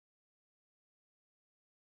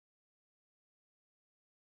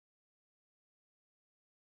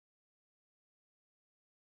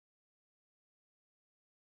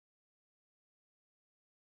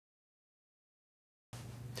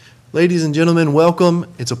Ladies and gentlemen, welcome.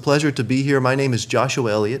 It's a pleasure to be here. My name is Joshua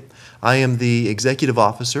Elliott. I am the Executive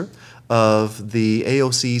Officer of the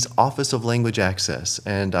AOC's Office of Language Access,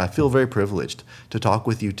 and I feel very privileged to talk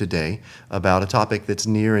with you today about a topic that's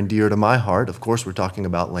near and dear to my heart. Of course, we're talking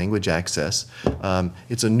about language access.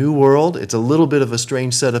 It's a new world. It's a little bit of a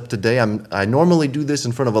strange setup today. I normally do this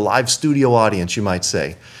in front of a live studio audience, you might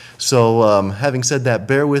say. So having said that,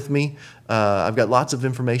 bear with me. I've got lots of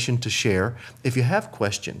information to share. If you have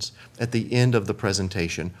questions at the end of the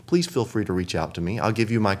presentation, please feel free to reach out to me. I'll give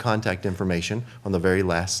you my contact information on the very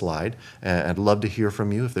last slide. I'd love to hear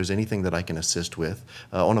from you if there's anything that I can assist with.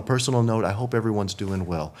 On a personal note, I hope everyone's doing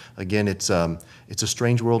well. Again, it's a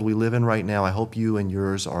strange world we live in right now. I hope you and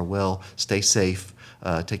yours are well. Stay safe.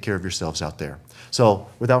 Take care of yourselves out there. So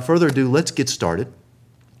without further ado, let's get started.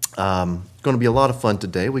 It's going to be a lot of fun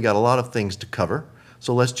today. We got a lot of things to cover.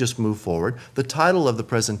 So let's just move forward. The title of the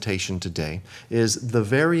presentation today is The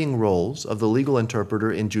Varying Roles of the Legal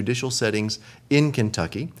Interpreter in Judicial Settings in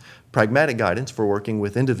Kentucky, Pragmatic Guidance for Working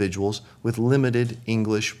with Individuals with Limited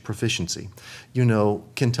English Proficiency. You know,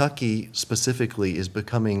 Kentucky specifically is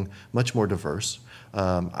becoming much more diverse.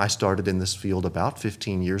 I started in this field about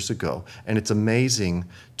 15 years ago, and it's amazing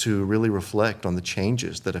to really reflect on the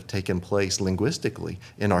changes that have taken place linguistically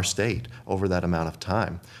in our state over that amount of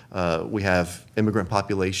time. We have immigrant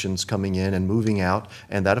populations coming in and moving out,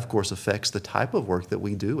 and that, of course, affects the type of work that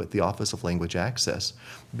we do at the Office of Language Access.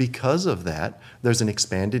 Because of that, there's an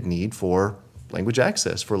expanded need for language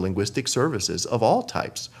access, for linguistic services of all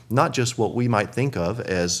types, not just what we might think of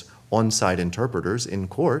as on-site interpreters in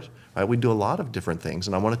court. Right? We do a lot of different things,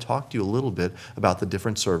 and I want to talk to you a little bit about the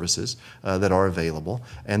different services that are available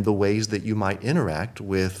and the ways that you might interact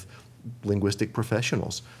with linguistic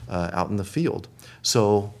professionals out in the field.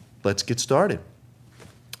 So let's get started.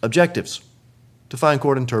 Objectives. To find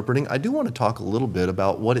court interpreting, I do want to talk a little bit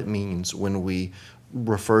about what it means when we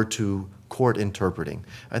refer to court interpreting.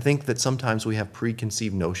 I think that sometimes we have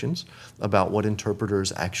preconceived notions about what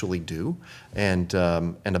interpreters actually do and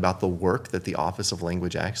about the work that the Office of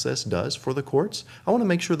Language Access does for the courts. I want to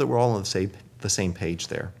make sure that we're all on the same page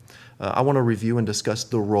there. I want to review and discuss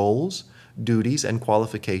the roles, duties, and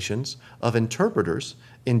qualifications of interpreters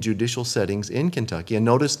in judicial settings in Kentucky. And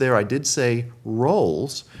notice there I did say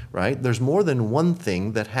roles, right? There's more than one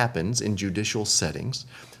thing that happens in judicial settings.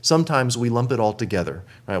 Sometimes we lump it all together,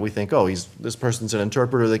 right? We think, oh, this person's an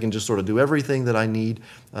interpreter, they can just sort of do everything that I need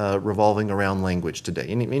revolving around language today.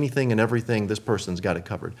 Anything and everything, this person's got it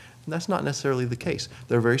covered. And that's not necessarily the case.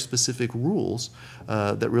 There are very specific rules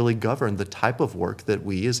that really govern the type of work that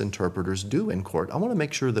we as interpreters do in court. I want to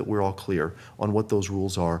make sure that we're all clear on what those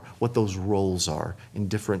rules are, what those roles are in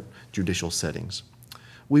different judicial settings.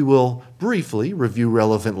 We will briefly review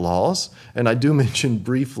relevant laws, and I do mention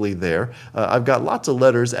briefly there. I've got lots of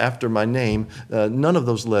letters after my name. None of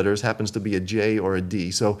those letters happens to be a J or a D,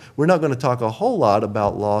 so we're not going to talk a whole lot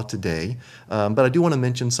about law today, but I do want to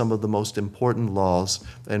mention some of the most important laws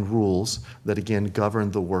and rules that, again,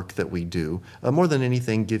 govern the work that we do. More than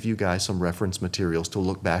anything, give you guys some reference materials to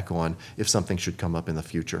look back on if something should come up in the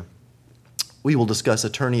future. We will discuss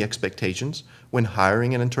attorney expectations when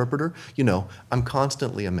hiring an interpreter. You know, I'm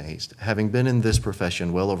constantly amazed. Having been in this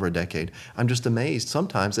profession well over a decade, I'm just amazed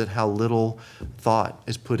sometimes at how little thought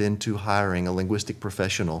is put into hiring a linguistic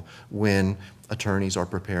professional when attorneys are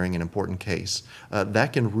preparing an important case.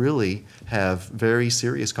 That can really have very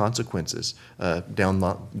serious consequences down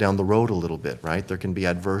the road a little bit, right? There can be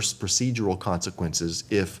adverse procedural consequences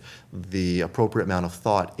if the appropriate amount of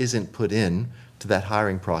thought isn't put in to that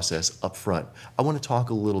hiring process up front. I want to talk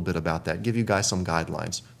a little bit about that, give you guys some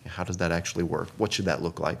guidelines. How does that actually work? What should that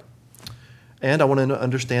look like? And I want to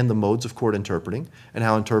understand the modes of court interpreting and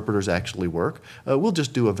how interpreters actually work. We'll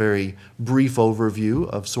just do a very brief overview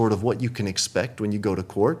of sort of what you can expect when you go to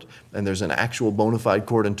court, and there's an actual bona fide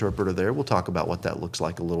court interpreter there. We'll talk about what that looks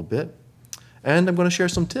like a little bit. And I'm going to share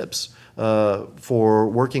some tips for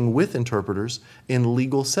working with interpreters in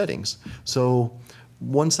legal settings. So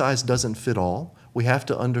one size doesn't fit all. We have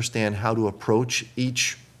to understand how to approach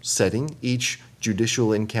each setting, each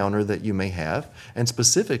judicial encounter that you may have, and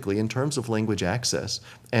specifically in terms of language access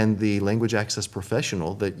and the language access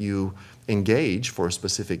professional that you engage for a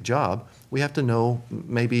specific job, we have to know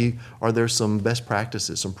maybe are there some best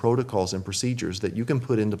practices, some protocols and procedures that you can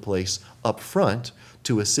put into place up front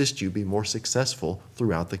to assist you be more successful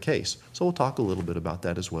throughout the case. So we'll talk a little bit about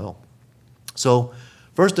that as well. So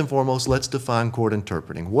First and foremost, let's define court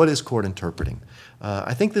interpreting. What is court interpreting?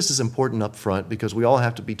 I think this is important up front because we all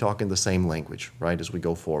have to be talking the same language, right, as we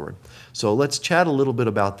go forward. So let's chat a little bit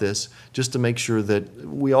about this just to make sure that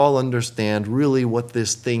we all understand really what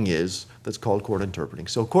this thing is that's called court interpreting.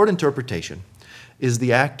 So court interpretation is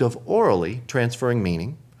the act of orally transferring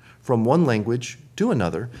meaning from one language to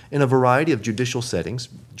another in a variety of judicial settings,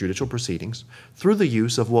 judicial proceedings, through the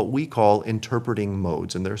use of what we call interpreting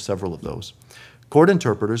modes, and there are several of those. Court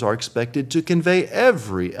interpreters are expected to convey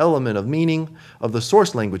every element of meaning of the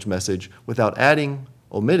source language message without adding,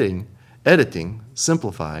 omitting, editing,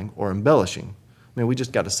 simplifying, or embellishing. I mean, we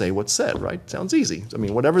just got to say what's said, right? Sounds easy. I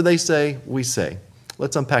mean, whatever they say, we say.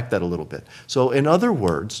 Let's unpack that a little bit. So in other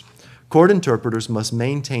words, court interpreters must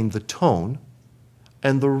maintain the tone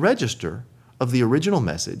and the register of the original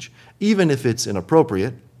message, even if it's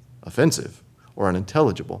inappropriate, offensive, or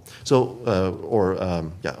unintelligible.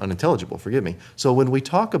 So, unintelligible, forgive me. So when we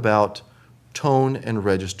talk about tone and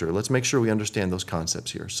register, let's make sure we understand those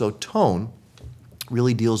concepts here. So tone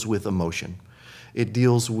really deals with emotion. It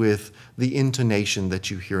deals with the intonation that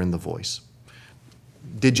you hear in the voice.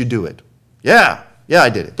 Did you do it? Yeah, I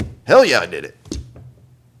did it. Hell yeah, I did it.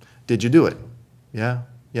 Did you do it? Yeah,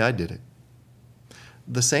 I did it.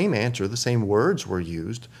 The same answer, the same words were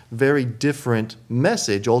used, very different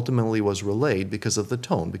message ultimately was relayed because of the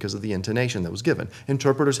tone, because of the intonation that was given.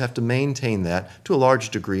 Interpreters have to maintain that to a large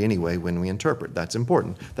degree anyway when we interpret. That's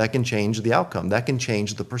important. That can change the outcome. That can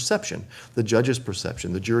change the perception, the judge's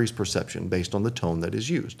perception, the jury's perception based on the tone that is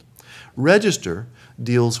used. Register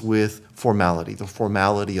deals with formality, the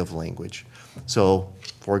formality of language. So,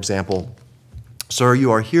 for example, sir,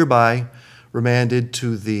 you are hereby remanded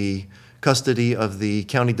to the custody of the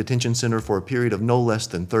county detention center for a period of no less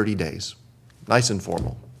than 30 days. Nice and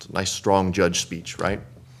formal. It's a nice, strong judge speech, right?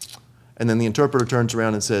 And then the interpreter turns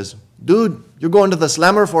around and says, dude, you're going to the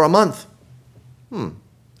slammer for a month.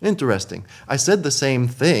 Interesting. I said the same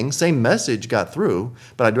thing, same message got through,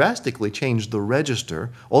 but I drastically changed the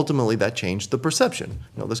register. Ultimately, that changed the perception.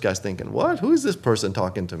 You know, this guy's thinking, what? Who is this person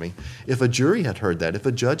talking to me? If a jury had heard that, if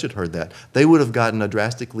a judge had heard that, they would have gotten a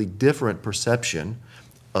drastically different perception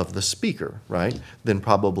of the speaker, right, than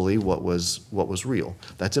probably what was real.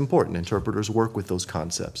 That's important. Interpreters work with those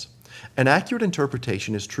concepts. An accurate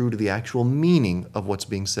interpretation is true to the actual meaning of what's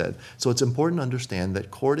being said. So it's important to understand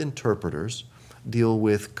that court interpreters deal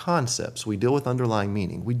with concepts. We deal with underlying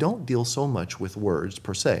meaning. We don't deal so much with words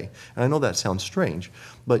per se. And I know that sounds strange,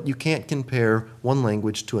 but you can't compare one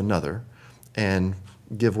language to another and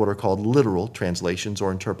give what are called literal translations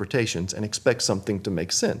or interpretations and expect something to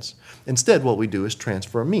make sense. Instead, what we do is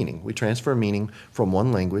transfer meaning. We transfer meaning from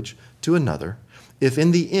one language to another. If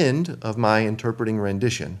in the end of my interpreting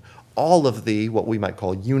rendition, all of the, what we might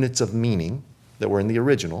call units of meaning that were in the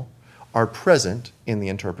original, are present in the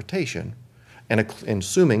interpretation, and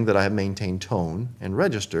assuming that I have maintained tone and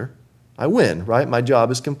register, I win, right? My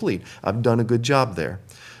job is complete. I've done a good job there.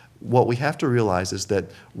 What we have to realize is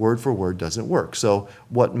that word for word doesn't work. So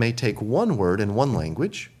what may take one word in one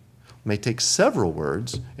language may take several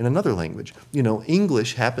words in another language. You know,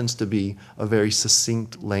 English happens to be a very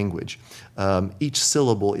succinct language. Each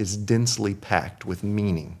syllable is densely packed with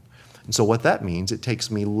meaning. And so what that means, it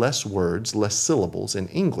takes me less words, less syllables in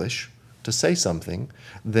English to say something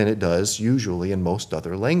than it does usually in most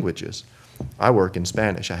other languages. I work in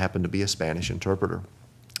Spanish. I happen to be a Spanish interpreter.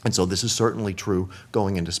 And so this is certainly true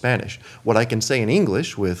going into Spanish. What I can say in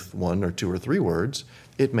English with 1 or 2 or 3 words,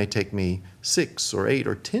 it may take me 6 or 8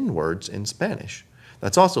 or 10 words in Spanish.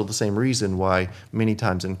 That's also the same reason why many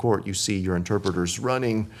times in court you see your interpreters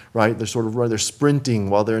running, right? They're sprinting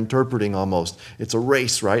while they're interpreting almost. It's a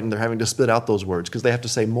race, right? And they're having to spit out those words because they have to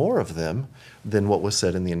say more of them than what was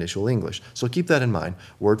said in the initial English. So keep that in mind.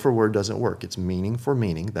 Word for word doesn't work. It's meaning for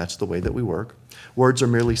meaning. That's the way that we work. Words are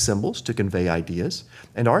merely symbols to convey ideas,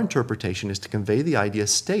 and our interpretation is to convey the idea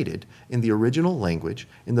stated in the original language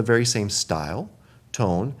in the very same style,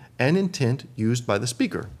 tone, and intent used by the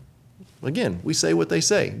speaker. Again, we say what they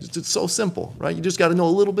say. It's so simple, right? You just got to know a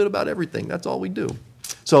little bit about everything. That's all we do.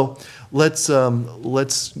 So let's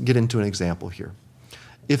get into an example here.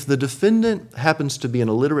 If the defendant happens to be an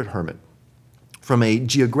illiterate hermit from a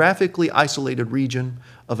geographically isolated region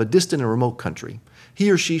of a distant and remote country,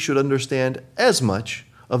 he or she should understand as much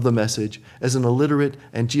of the message as an illiterate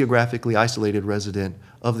and geographically isolated resident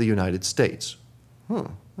of the United States.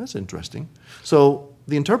 That's interesting. So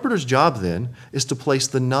the interpreter's job then is to place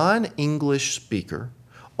the non-English speaker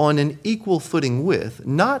on an equal footing with,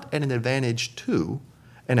 not at an advantage to,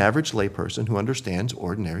 an average layperson who understands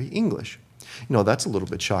ordinary English. You know, that's a little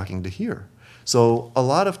bit shocking to hear. So a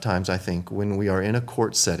lot of times I think when we are in a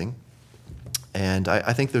court setting, And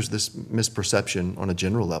I think there's this misperception on a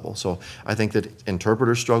general level. So I think that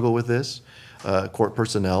interpreters struggle with this, court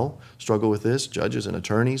personnel struggle with this, judges and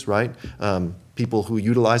attorneys, right? People who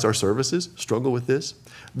utilize our services struggle with this.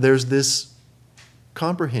 There's this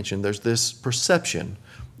comprehension, there's this perception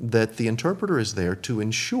that the interpreter is there to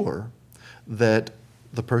ensure that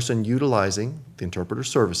the person utilizing the interpreter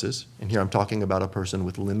services, and here I'm talking about a person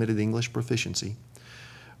with limited English proficiency,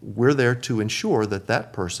 we're there to ensure that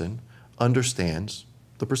that person understands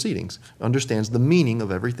the proceedings, understands the meaning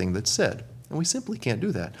of everything that's said. And we simply can't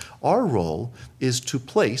do that. Our role is to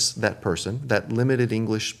place that person, that limited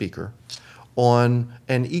English speaker, on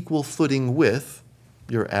an equal footing with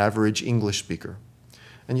your average English speaker.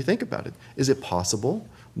 And you think about it. Is it possible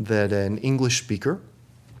that an English speaker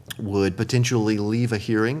would potentially leave a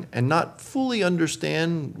hearing and not fully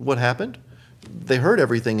understand what happened? They heard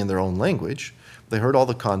everything in their own language. They heard all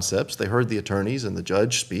the concepts. They heard the attorneys and the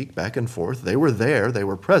judge speak back and forth. They were there. They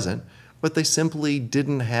were present. But they simply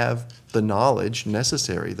didn't have the knowledge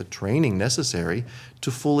necessary, the training necessary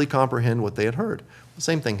to fully comprehend what they had heard. The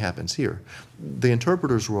same thing happens here. The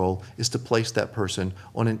interpreter's role is to place that person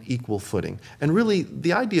on an equal footing. And really,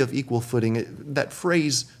 the idea of equal footing, that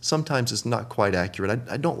phrase sometimes is not quite accurate.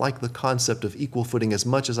 I don't like the concept of equal footing as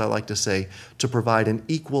much as I like to say to provide an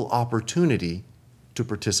equal opportunity to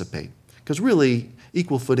participate. Because really,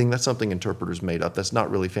 equal footing, that's something interpreters made up. That's not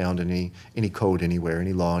really found in any code anywhere,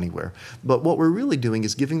 any law anywhere. But what we're really doing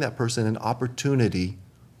is giving that person an opportunity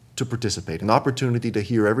to participate, an opportunity to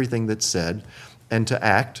hear everything that's said and to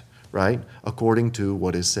act, right, according to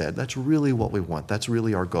what is said. That's really what we want. That's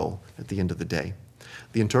really our goal at the end of the day.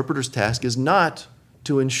 The interpreter's task is not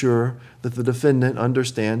to ensure that the defendant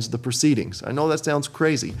understands the proceedings. I know that sounds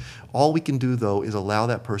crazy. All we can do, though, is allow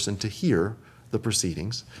that person to hear the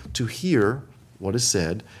proceedings, to hear what is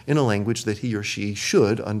said in a language that he or she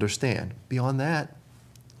should understand. Beyond that,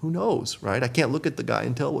 who knows, right? I can't look at the guy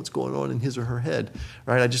and tell what's going on in his or her head,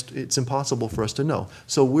 right? It's impossible for us to know.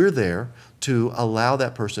 So we're there to allow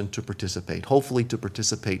that person to participate, hopefully to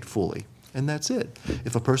participate fully. And that's it.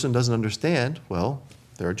 If a person doesn't understand, well,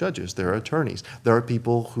 there are judges, there are attorneys, there are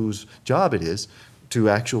people whose job it is to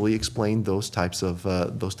actually explain those types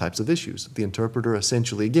of issues. The interpreter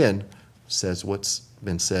essentially, again, says what's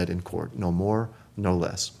been said in court, no more, no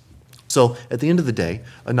less. So at the end of the day,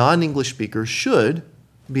 a non-English speaker should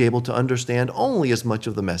be able to understand only as much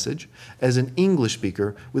of the message as an English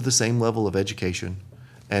speaker with the same level of education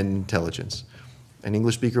and intelligence. An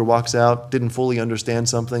English speaker walks out, didn't fully understand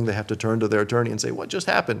something, they have to turn to their attorney and say, what just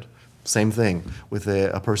happened? Same thing with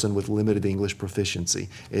a person with limited English proficiency.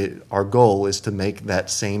 Our goal is to make that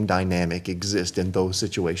same dynamic exist in those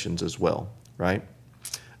situations as well, right?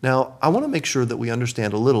 Now, I want to make sure that we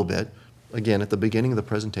understand a little bit, again, at the beginning of the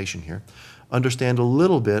presentation here, understand a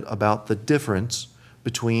little bit about the difference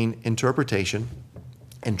between interpretation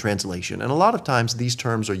and translation. And a lot of times these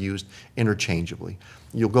terms are used interchangeably.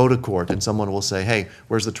 You'll go to court and someone will say, hey,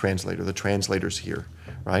 where's the translator? The translator's here,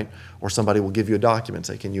 right? Or somebody will give you a document,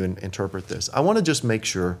 say, can you interpret this? I want to just make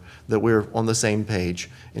sure that we're on the same page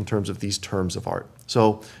in terms of these terms of art.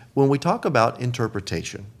 So when we talk about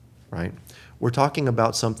interpretation, right, we're talking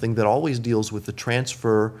about something that always deals with the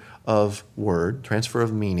transfer of word, transfer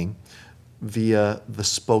of meaning via the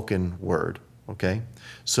spoken word, okay?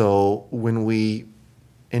 So when we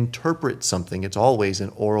interpret something, it's always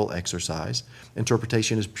an oral exercise.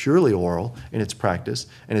 Interpretation is purely oral in its practice,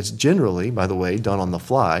 and it's generally, by the way, done on the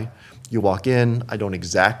fly. You walk in, I don't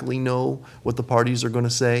exactly know what the parties are going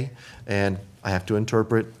to say, and I have to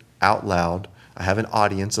interpret out loud. I have an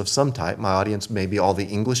audience of some type. My audience may be all the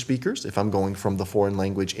English speakers if I'm going from the foreign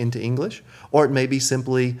language into English, or it may be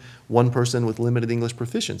simply one person with limited English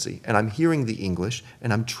proficiency, and I'm hearing the English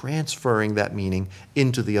and I'm transferring that meaning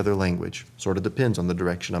into the other language. Sort of depends on the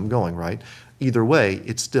direction I'm going, right? Either way,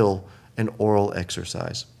 it's still an oral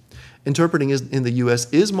exercise. Interpreting in the U.S.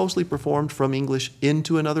 is mostly performed from English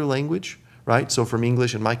into another language, right? So from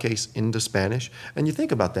English, in my case, into Spanish. And you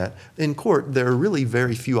think about that. In court, there are really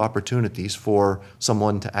very few opportunities for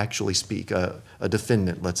someone to actually speak, a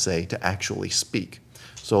defendant, let's say, to actually speak.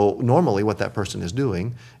 So normally what that person is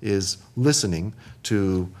doing is listening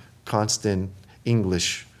to constant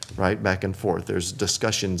English, right, back and forth. There's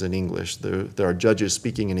discussions in English. There are judges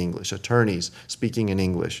speaking in English, attorneys speaking in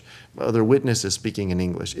English, other witnesses speaking in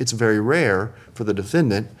English. It's very rare for the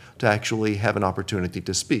defendant to actually have an opportunity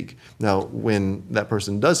to speak. Now, when that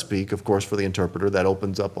person does speak, of course, for the interpreter, that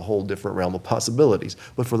opens up a whole different realm of possibilities.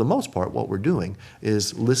 But for the most part, what we're doing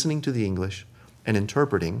is listening to the English and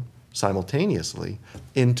interpreting simultaneously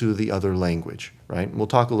into the other language, right? And we'll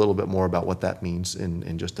talk a little bit more about what that means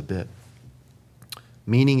in just a bit.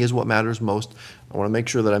 Meaning is what matters most. I want to make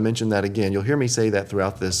sure that I mention that again. You'll hear me say that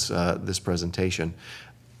throughout this presentation.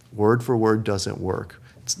 Word for word doesn't work.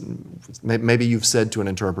 Maybe you've said to an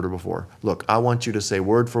interpreter before, look, I want you to say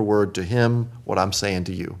word for word to him what I'm saying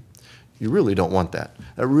to you. You really don't want that.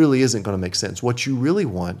 That really isn't going to make sense. What you really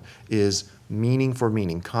want is meaning for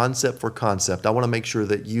meaning, concept for concept. I want to make sure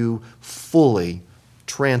that you fully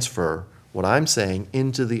transfer what I'm saying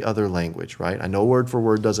into the other language, right? I know word for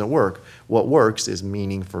word doesn't work. What works is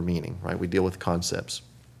meaning for meaning, right? We deal with concepts.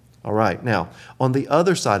 All right, now, on the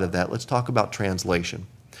other side of that, let's talk about translation.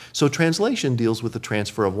 So translation deals with the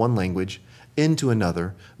transfer of one language into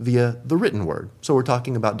another via the written word. So we're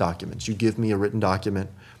talking about documents. You give me a written document,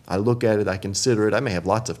 I look at it, I consider it. I may have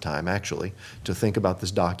lots of time, actually, to think about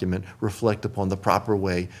this document, reflect upon the proper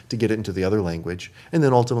way to get it into the other language, and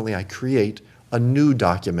then ultimately I create a new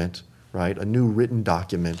document, right, a new written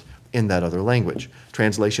document in that other language.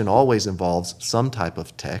 Translation always involves some type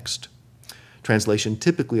of text. Translation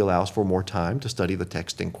typically allows for more time to study the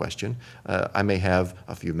text in question. I may have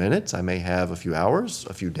a few minutes, I may have a few hours,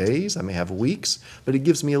 a few days, I may have weeks, but it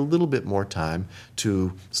gives me a little bit more time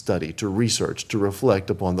to study, to research, to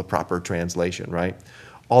reflect upon the proper translation, right?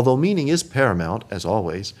 Although meaning is paramount, as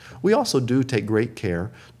always, we also do take great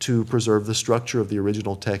care to preserve the structure of the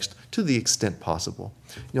original text to the extent possible.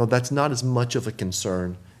 You know, that's not as much of a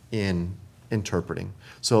concern in interpreting.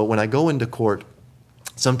 So when I go into court,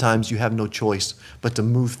 sometimes you have no choice but to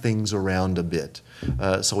move things around a bit.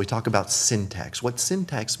 So we talk about syntax. What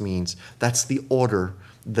syntax means, that's the order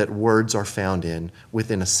that words are found in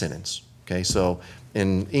within a sentence. Okay, so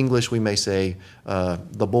in English we may say,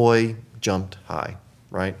 the boy jumped high,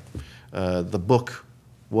 right? The book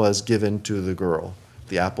was given to the girl.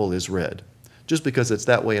 The apple is red. Just because it's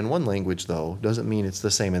that way in one language, though, doesn't mean it's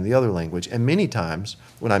the same in the other language. And many times,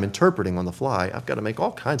 when I'm interpreting on the fly, I've got to make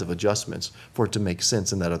all kinds of adjustments for it to make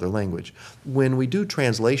sense in that other language. When we do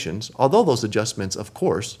translations, although those adjustments, of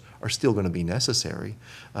course, are still going to be necessary,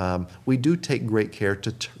 we do take great care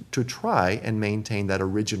to try and maintain that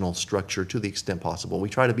original structure to the extent possible. We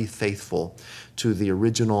try to be faithful to the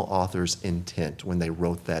original author's intent when they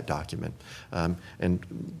wrote that document.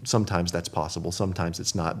 And sometimes that's possible, sometimes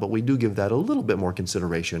it's not, but we do give that a little bit more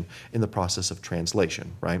consideration in the process of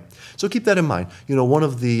translation, right? So keep that in mind. You know, one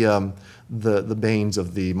of the banes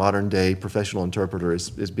of the modern day professional interpreter is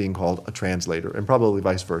being called a translator, and probably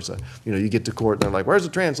vice versa. You know, you get to court and they're like, where's the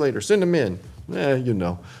translator? Send him in. You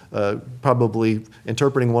know, probably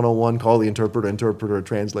interpreting 101, call the interpreter, a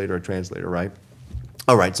translator, right?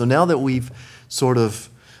 All right, so now that we've sort of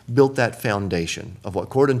built that foundation of what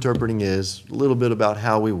court interpreting is, a little bit about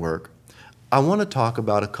how we work, I want to talk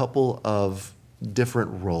about a couple of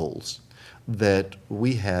different roles that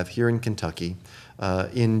we have here in Kentucky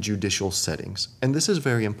in judicial settings. And this is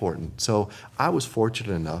very important. So I was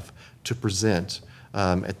fortunate enough to present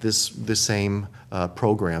at this same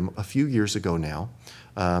program a few years ago now.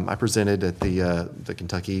 I presented at the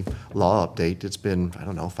Kentucky Law Update. It's been, I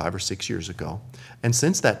don't know, 5 or 6 years ago. And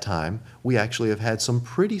since that time, we actually have had some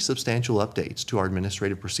pretty substantial updates to our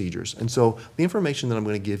administrative procedures. And so the information that I'm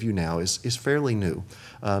going to give you now is fairly new.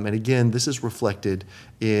 And again, this is reflected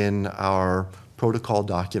in our protocol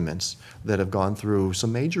documents that have gone through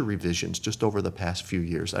some major revisions just over the past few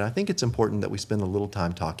years. And I think it's important that we spend a little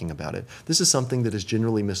time talking about it. This is something that is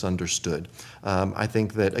generally misunderstood. I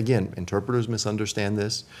think that, again, interpreters misunderstand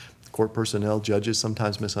this, court personnel, judges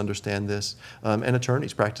sometimes misunderstand this, and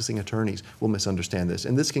attorneys, practicing attorneys will misunderstand this.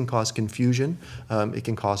 And this can cause confusion, it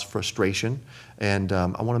can cause frustration, and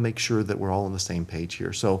I want to make sure that we're all on the same page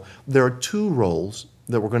here. So there are two roles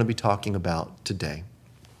that we're going to be talking about today.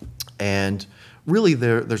 And really,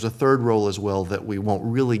 there's a third role as well that we won't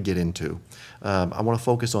really get into. I want to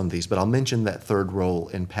focus on these, but I'll mention that third role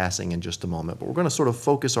in passing in just a moment. But we're going to sort of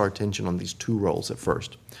focus our attention on these two roles at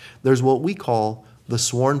first. There's what we call the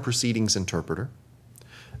sworn proceedings interpreter,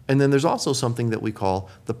 and then there's also something that we call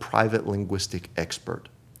the private linguistic expert.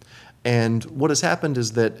 And what has happened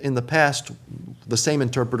is that in the past, the same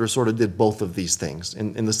interpreter sort of did both of these things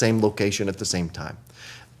in the same location at the same time.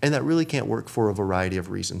 And that really can't work for a variety of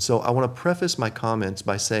reasons. So I want to preface my comments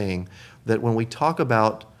by saying that when we talk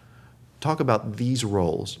about these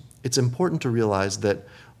roles, it's important to realize that,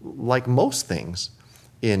 like most things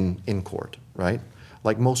in court, right?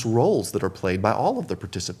 Like most roles that are played by all of the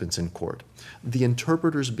participants in court, the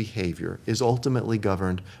interpreter's behavior is ultimately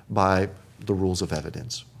governed by the rules of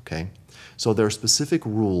evidence, okay? So there are specific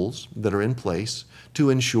rules that are in place to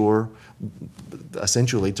ensure,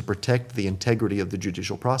 essentially, to protect the integrity of the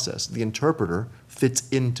judicial process. The interpreter fits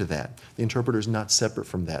into that. The interpreter is not separate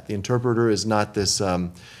from that. The interpreter is not this,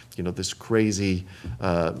 this crazy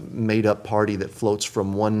made-up party that floats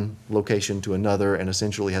from one location to another and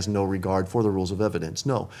essentially has no regard for the rules of evidence.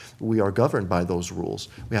 No, we are governed by those rules.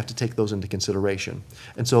 We have to take those into consideration.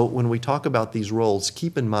 And so when we talk about these roles,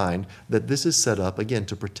 keep in mind that this is set up, again,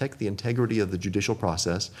 to protect the integrity of the judicial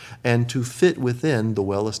process and to fit within the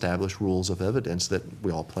well-established rules of evidence that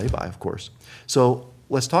we all play by, of course. So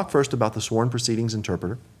let's talk first about the sworn proceedings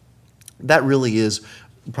interpreter. That really is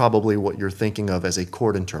probably what you're thinking of as a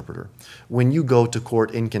court interpreter. When you go to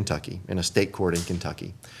court in Kentucky, in a state court in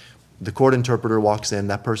Kentucky, the court interpreter walks in.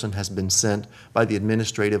 That person has been sent by the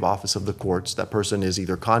administrative office of the courts. That person is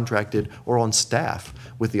either contracted or on staff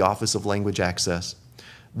with the Office of Language Access.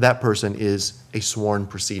 That person is a sworn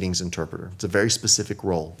proceedings interpreter. It's a very specific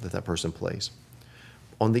role that that person plays.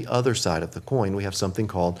 On the other side of the coin, we have something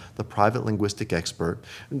called the private linguistic expert.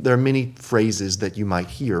 There are many phrases that you might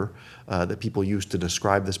hear that people use to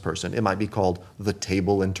describe this person. It might be called the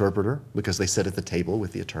table interpreter because they sit at the table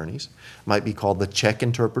with the attorneys. It might be called the check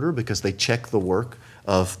interpreter because they check the work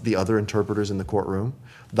of the other interpreters in the courtroom.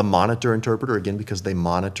 The monitor interpreter, again, because they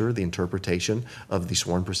monitor the interpretation of the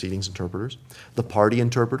sworn proceedings interpreters. The party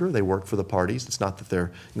interpreter, they work for the parties. It's not that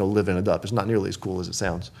they're living it up. It's not nearly as cool as it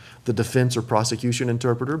sounds. The defense or prosecution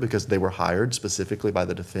interpreter, because they were hired specifically by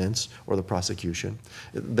the defense or the prosecution.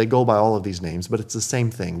 They go by all of these names, but it's the same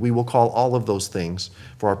thing. We will call all of those things,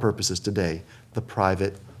 for our purposes today, the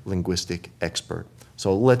private linguistic expert.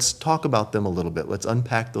 So let's talk about them a little bit. Let's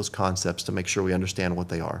unpack those concepts to make sure we understand what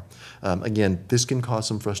they are. Again, this can cause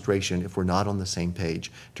some frustration if we're not on the same page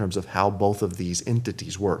in terms of how both of these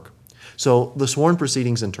entities work. So the sworn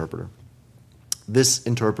proceedings interpreter. This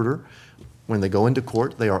interpreter, when they go into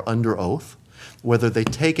court, they are under oath. Whether they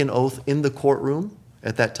take an oath in the courtroom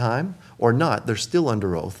at that time or not, they're still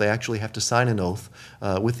under oath. They actually have to sign an oath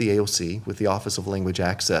with the AOC, with the Office of Language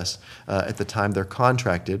Access, at the time they're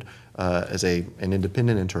contracted as an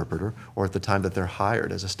independent interpreter or at the time that they're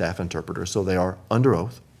hired as a staff interpreter. So they are under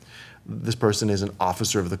oath. This person is an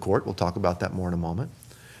officer of the court. We'll talk about that more in a moment.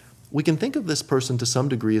 We can think of this person to some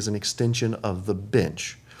degree as an extension of the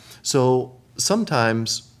bench. So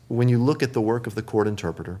sometimes when you look at the work of the court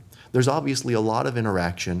interpreter, there's obviously a lot of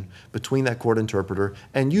interaction between that court interpreter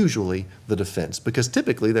and usually the defense, because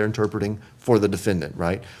typically they're interpreting for the defendant,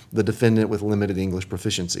 right? The defendant with limited English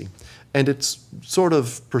proficiency. And it's sort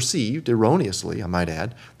of perceived, erroneously, I might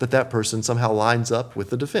add, that that person somehow lines up with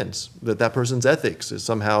the defense, that that person's ethics is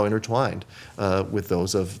somehow intertwined with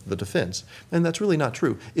those of the defense. And that's really not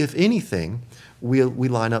true. If anything, we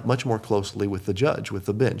line up much more closely with the judge, with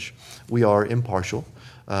the bench. We are impartial.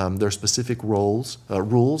 There are specific rules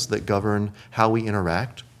that govern how we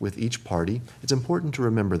interact with each party. It's important to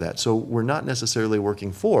remember that. So we're not necessarily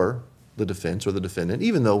working for the defense or the defendant,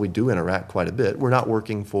 even though we do interact quite a bit. We're not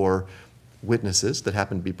working for witnesses that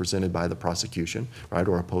happen to be presented by the prosecution, right,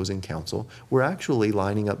 or opposing counsel. We're actually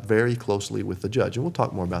lining up very closely with the judge, and we'll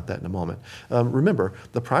talk more about that in a moment. Remember,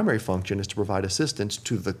 the primary function is to provide assistance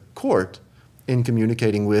to the court in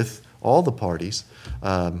communicating with all the parties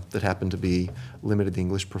that happen to be limited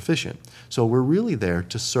English proficient. So we're really there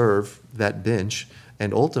to serve that bench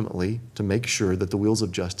and ultimately to make sure that the wheels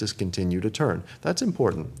of justice continue to turn. That's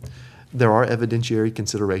important. There are evidentiary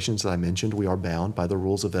considerations that I mentioned. We are bound by the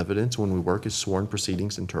rules of evidence when we work as sworn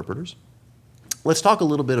proceedings interpreters. Let's talk a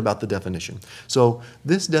little bit about the definition. So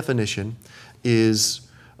this definition is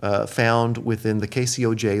found within the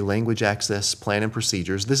KCOJ Language Access Plan and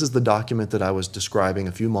Procedures. This is the document that I was describing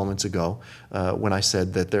a few moments ago when I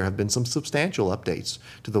said that there have been some substantial updates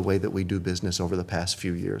to the way that we do business over the past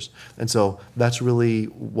few years. And so that's really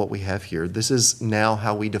what we have here. This is now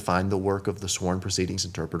how we define the work of the sworn proceedings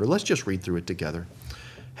interpreter. Let's just read through it together.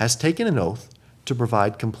 Has taken an oath to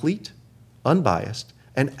provide complete, unbiased,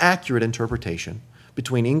 and accurate interpretation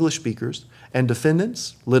between English speakers and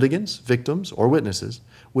defendants, litigants, victims, or witnesses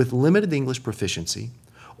with limited English proficiency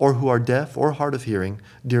or who are deaf or hard of hearing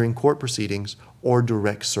during court proceedings or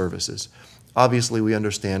direct services. Obviously, we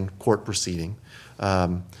understand court proceeding.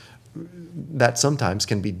 That sometimes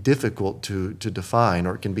can be difficult to define,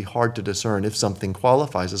 or it can be hard to discern if something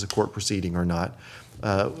qualifies as a court proceeding or not.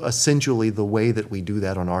 Essentially, the way that we do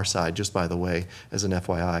that on our side, just by the way, as an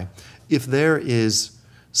FYI, if there is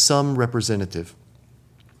some representative,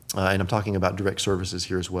 and I'm talking about direct services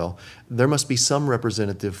here as well, there must be some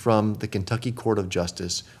representative from the Kentucky Court of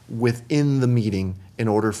Justice within the meeting in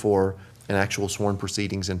order for an actual sworn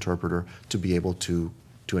proceedings interpreter to be able to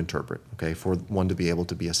to interpret, okay, for one to be able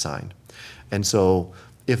to be assigned. And so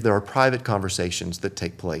if there are private conversations that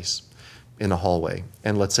take place in a hallway,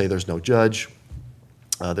 and let's say there's no judge,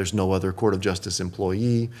 there's no other court of justice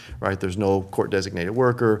employee, right? There's no court designated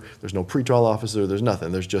worker, there's no pretrial officer, there's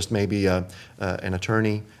nothing. There's just maybe an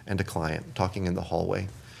attorney and a client talking in the hallway.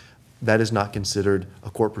 That is not considered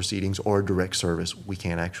a court proceedings or a direct service. We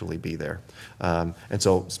can't actually be there. And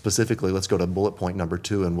so specifically, let's go to bullet point number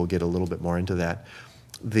 2, and we'll get a little bit more into that.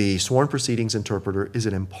 The sworn proceedings interpreter is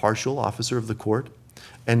an impartial officer of the court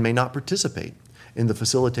and may not participate in the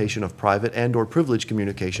facilitation of private and or privileged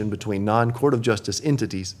communication between non-court of justice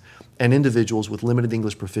entities and individuals with limited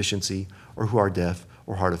English proficiency or who are deaf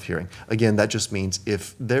or hard of hearing. Again, that just means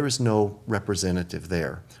if there is no representative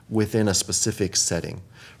there within a specific setting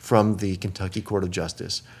from the Kentucky Court of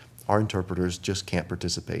Justice, our interpreters just can't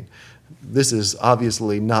participate. This is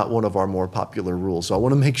obviously not one of our more popular rules, so I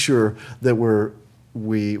want to make sure that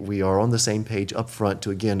we are on the same page up front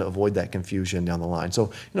to, again, avoid that confusion down the line. So,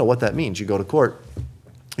 what that means. You go to court,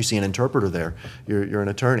 you see an interpreter there. You're an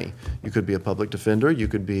attorney. You could be a public defender, you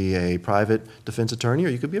could be a private defense attorney, or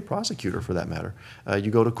you could be a prosecutor for that matter.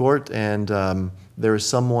 You go to court and there is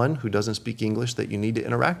someone who doesn't speak English that you need to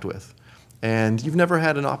interact with. And you've never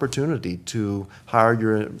had an opportunity to hire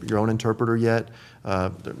your own interpreter yet.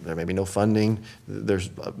 There may be no funding. There's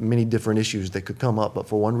many different issues that could come up, but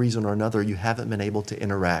for one reason or another, you haven't been able to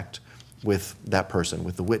interact with that person,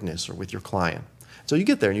 with the witness, or with your client. So you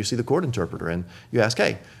get there and you see the court interpreter and you ask,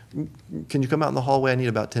 hey, can you come out in the hallway? I need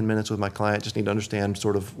about 10 minutes with my client. Just need to understand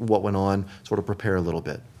sort of what went on, sort of prepare a little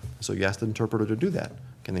bit. So you ask the interpreter to do that.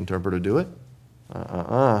 Can the interpreter do it?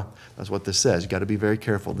 That's what this says. You've got to be very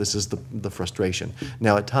careful. This is the frustration.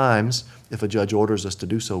 Now, at times, if a judge orders us to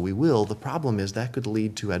do so, we will. The problem is that could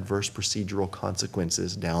lead to adverse procedural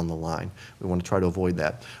consequences down the line. We want to try to avoid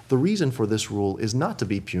that. The reason for this rule is not to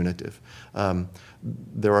be punitive.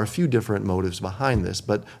 There are a few different motives behind this,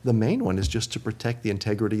 but the main one is just to protect the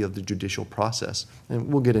integrity of the judicial process.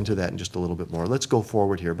 And we'll get into that in just a little bit more. Let's go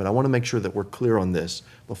forward here, but I want to make sure that we're clear on this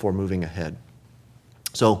before moving ahead.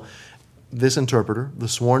 So, this interpreter, the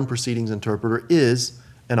sworn proceedings interpreter, is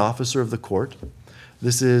an officer of the court.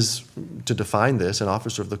 This is, to define this, an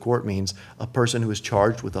officer of the court means a person who is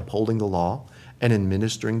charged with upholding the law and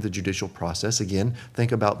administering the judicial process. Again,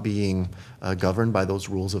 think about being governed by those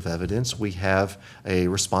rules of evidence. We have a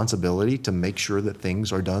responsibility to make sure that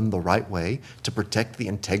things are done the right way, to protect the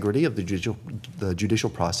integrity of the judicial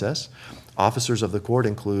process. Officers of the court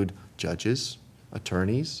include judges,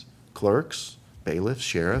 attorneys, clerks, bailiffs,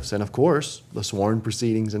 sheriffs, and of course, the sworn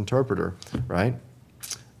proceedings interpreter, right?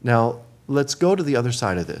 Now, let's go to the other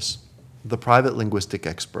side of this, the private linguistic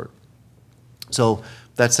expert. So,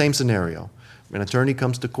 that same scenario, an attorney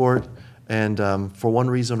comes to court and for one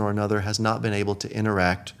reason or another has not been able to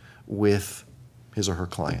interact with his or her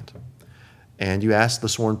client. And you ask the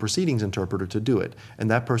sworn proceedings interpreter to do it, and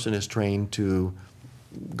that person is trained to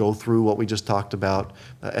go through what we just talked about,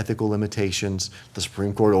 ethical limitations, the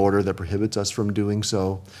Supreme Court order that prohibits us from doing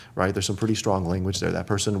so, right? There's some pretty strong language there. That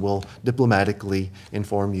person will diplomatically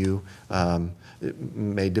inform you,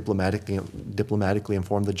 may diplomatically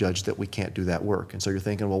inform the judge that we can't do that work. And so you're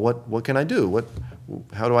thinking, well, what can I do?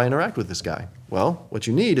 How do I interact with this guy? Well, what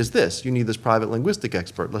you need is this. You need this private linguistic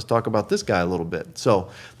expert. Let's talk about this guy a little bit. So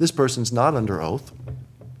this person's not under oath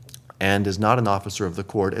and is not an officer of the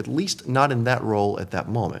court, at least not in that role at that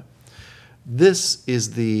moment. This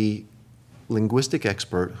is the linguistic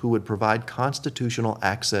expert who would provide constitutional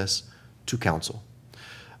access to counsel.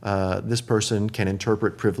 This person can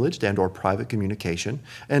interpret privileged and or private communication,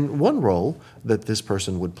 and one role that this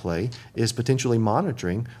person would play is potentially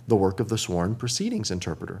monitoring the work of the sworn proceedings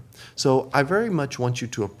interpreter. So I very much want you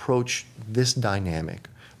to approach this dynamic,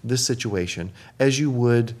 this situation, as you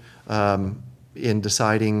would in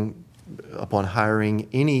deciding upon hiring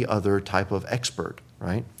any other type of expert,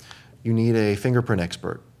 right? You need a fingerprint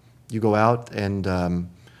expert. You go out and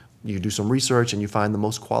you do some research and you find the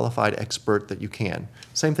most qualified expert that you can.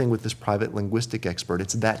 Same thing with this private linguistic expert.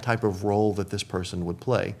 It's that type of role that this person would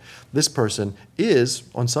play. This person is,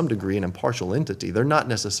 on some degree, an impartial entity. They're not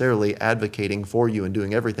necessarily advocating for you and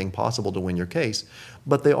doing everything possible to win your case,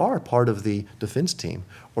 but they are part of the defense team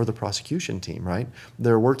or the prosecution team, right?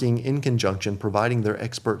 They're working in conjunction, providing their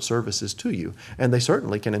expert services to you, and they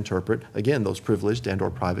certainly can interpret, again, those privileged and or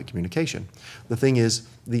private communication. The thing is,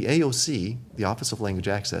 the AOC, the Office of Language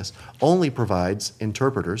Access, only provides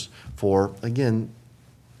interpreters for, again,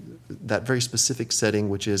 that very specific setting,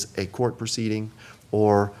 which is a court proceeding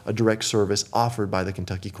or a direct service offered by the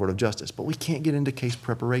Kentucky Court of Justice. But we can't get into case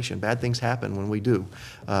preparation. Bad things happen when we do.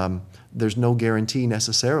 There's no guarantee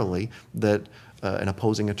necessarily that an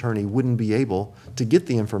opposing attorney wouldn't be able to get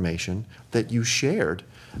the information that you shared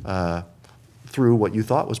through what you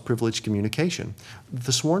thought was privileged communication.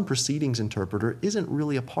 The sworn proceedings interpreter isn't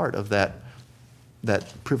really a part of that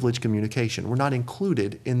privileged communication. We're not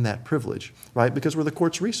included in that privilege, right? Because we're the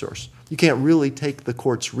court's resource. You can't really take the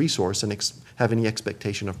court's resource and have any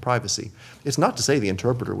expectation of privacy. It's not to say the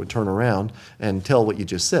interpreter would turn around and tell what you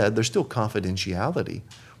just said. There's still confidentiality.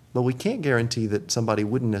 But we can't guarantee that somebody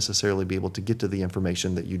wouldn't necessarily be able to get to the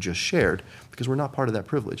information that you just shared because we're not part of that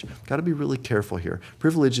privilege. Got to be really careful here.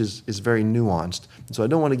 Privilege is very nuanced, so I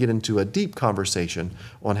don't want to get into a deep conversation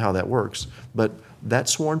on how that works. But that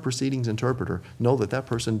sworn proceedings interpreter, know that that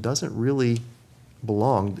person doesn't really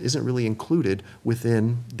belong, isn't really included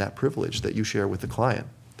within that privilege that you share with the client.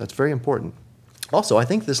 That's very important. Also, I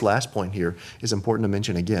think this last point here is important to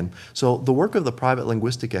mention again. So the work of the private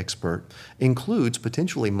linguistic expert includes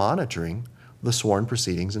potentially monitoring the sworn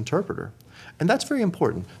proceedings interpreter. And that's very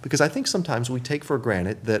important because I think sometimes we take for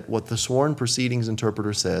granted that what the sworn proceedings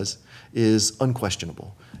interpreter says is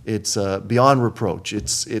unquestionable. It's beyond reproach.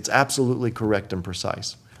 It's absolutely correct and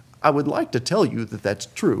precise. I would like to tell you that that's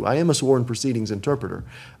true. I am a sworn proceedings interpreter.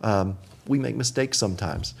 We make mistakes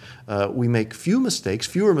sometimes. We make fewer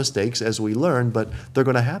mistakes as we learn, but they're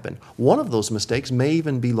going to happen. One of those mistakes may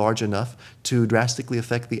even be large enough to drastically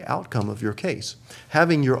affect the outcome of your case.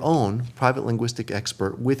 Having your own private linguistic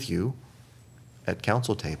expert with you at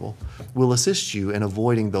counsel table will assist you in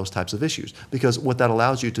avoiding those types of issues, because what that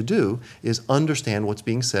allows you to do is understand what's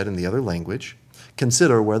being said in the other language,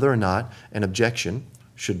 consider whether or not an objection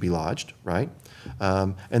should be lodged, right?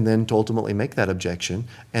 And then to ultimately make that objection,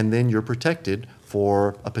 and then you're protected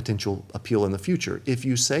for a potential appeal in the future. If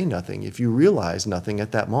you say nothing, if you realize nothing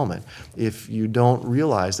at that moment, if you don't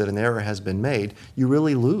realize that an error has been made, you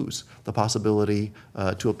really lose the possibility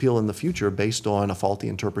to appeal in the future based on a faulty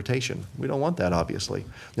interpretation. We don't want that, obviously.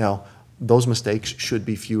 Now, those mistakes should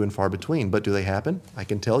be few and far between, but do they happen? I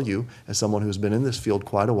can tell you, as someone who's been in this field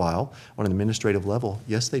quite a while, on an administrative level,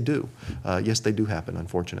 yes, they do. Yes, they do happen,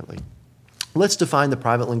 unfortunately. Let's define the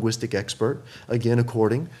private linguistic expert, again,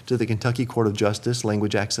 according to the Kentucky Court of Justice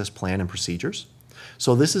Language Access Plan and Procedures.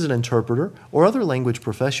 So this is an interpreter or other language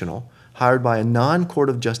professional hired by a non-court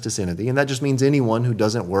of justice entity, and that just means anyone who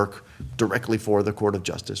doesn't work directly for the Court of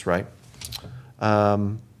Justice, right?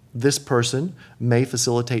 This person may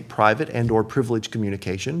facilitate private and/or privileged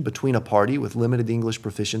communication between a party with limited English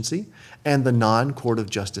proficiency and the non-court of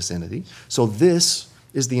justice entity. So this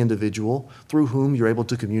is the individual through whom you're able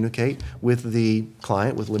to communicate with the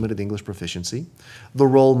client with limited English proficiency. The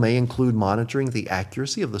role may include monitoring the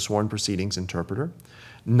accuracy of the sworn proceedings interpreter.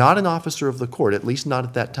 Not an officer of the court, at least not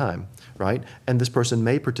at that time, right? And this person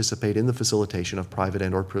may participate in the facilitation of private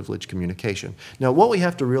and/or privileged communication. Now, what we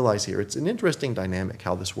have to realize here, it's an interesting dynamic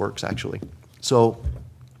how this works, actually. So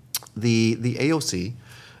the AOC,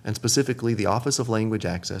 and specifically the Office of Language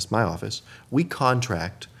Access, my office, we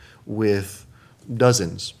contract with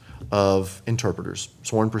dozens of interpreters,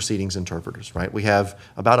 sworn proceedings interpreters, right? We have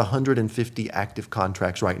about 150 active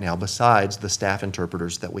contracts right now besides the staff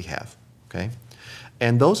interpreters that we have, okay?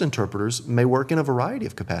 And those interpreters may work in a variety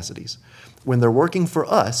of capacities. When they're working for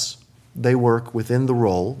us, they work within the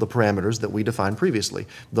role, the parameters that we defined previously,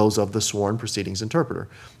 those of the sworn proceedings interpreter.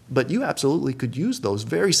 But you absolutely could use those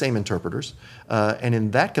very same interpreters, and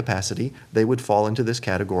in that capacity, they would fall into this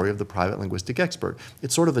category of the private linguistic expert.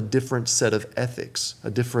 It's sort of a different set of ethics,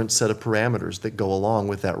 a different set of parameters that go along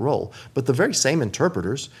with that role. But the very same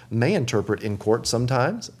interpreters may interpret in court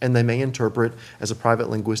sometimes, and they may interpret as a private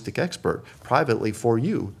linguistic expert privately for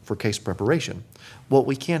you for case preparation. What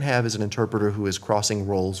we can't have is an interpreter who is crossing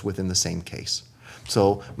roles within the same case.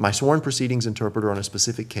 So my sworn proceedings interpreter on a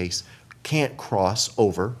specific case can't cross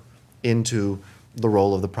over into the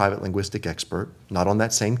role of the private linguistic expert, not on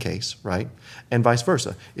that same case, right? And vice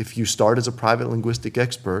versa. If you start as a private linguistic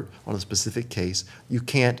expert on a specific case, you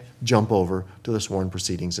can't jump over to the sworn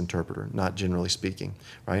proceedings interpreter, not generally speaking,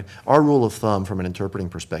 right? Our rule of thumb from an interpreting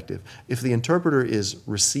perspective, if the interpreter is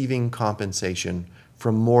receiving compensation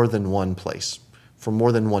from more than one place, from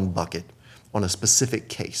more than one bucket on a specific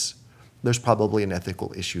case, there's probably an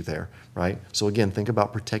ethical issue there, right? So again, think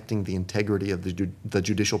about protecting the integrity of the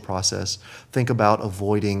judicial process. Think about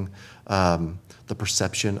avoiding the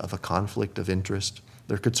perception of a conflict of interest.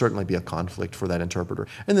 There could certainly be a conflict for that interpreter.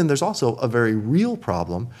 And then there's also a very real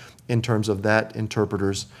problem in terms of that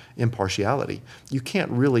interpreter's impartiality. You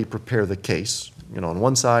can't really prepare the case, on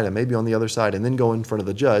one side and maybe on the other side, and then go in front of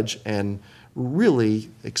the judge and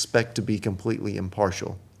really expect to be completely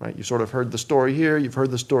impartial. Right? You sort of heard the story here, you've heard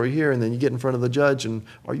the story here, and then you get in front of the judge, and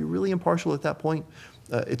are you really impartial at that point?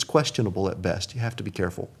 It's questionable at best. You have to be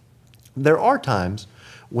careful. There are times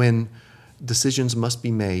when decisions must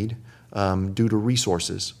be made due to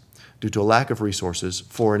resources, due to a lack of resources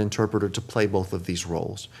for an interpreter to play both of these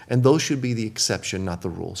roles. And those should be the exception, not the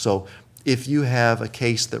rule. So if you have a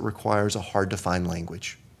case that requires a hard-to-find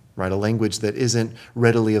language, right, a language that isn't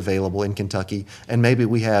readily available in Kentucky, and maybe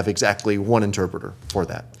we have exactly one interpreter for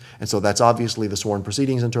that. And so that's obviously the sworn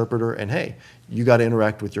proceedings interpreter, and hey, you got to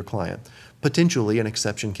interact with your client. Potentially an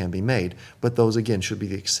exception can be made, but those again should be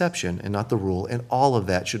the exception and not the rule, and all of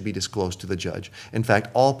that should be disclosed to the judge. In fact,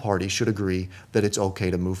 all parties should agree that it's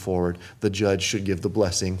okay to move forward. The judge should give the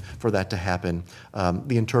blessing for that to happen.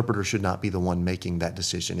 The interpreter should not be the one making that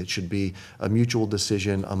decision. It should be a mutual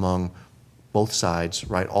decision among both sides,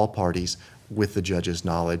 right, all parties, with the judge's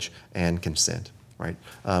knowledge and consent. Right?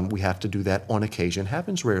 We have to do that on occasion.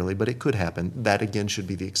 Happens rarely, but it could happen. That, again, should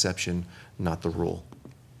be the exception, not the rule.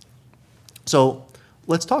 So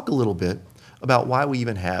let's talk a little bit about why we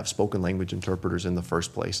even have spoken language interpreters in the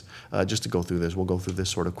first place. Just to go through this, we'll go through this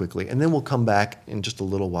sort of quickly, and then we'll come back in just a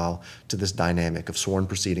little while to this dynamic of sworn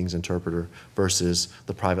proceedings interpreter versus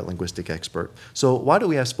the private linguistic expert. So why do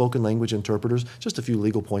we have spoken language interpreters? Just a few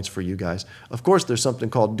legal points for you guys. Of course, there's something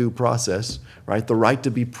called due process, right? The right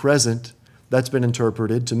to be present. That's been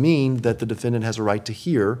interpreted to mean that the defendant has a right to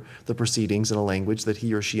hear the proceedings in a language that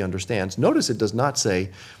he or she understands. Notice it does not say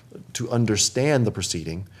to understand the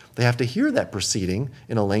proceeding. They have to hear that proceeding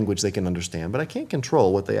in a language they can understand, but I can't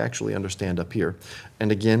control what they actually understand up here.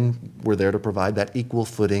 And again, we're there to provide that equal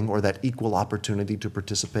footing or that equal opportunity to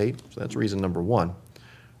participate. So that's reason number one.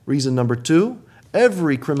 Reason number two,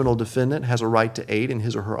 every criminal defendant has a right to aid in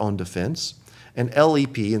his or her own defense. An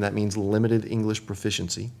LEP, and that means limited English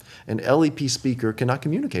proficiency, an LEP speaker cannot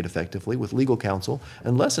communicate effectively with legal counsel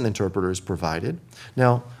unless an interpreter is provided.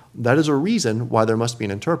 Now, that is a reason why there must be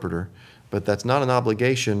an interpreter, but that's not an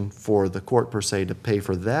obligation for the court per se to pay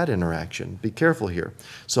for that interaction. Be careful here.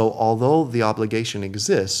 So although the obligation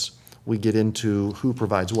exists, we get into who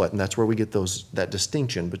provides what, and that's where we get that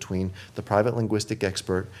distinction between the private linguistic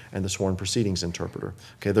expert and the sworn proceedings interpreter.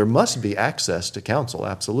 Okay, there must be access to counsel,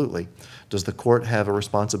 absolutely. Does the court have a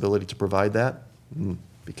responsibility to provide that?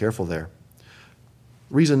 Be careful there.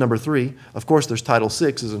 Reason number three, of course, there's Title VI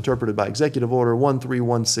as interpreted by Executive Order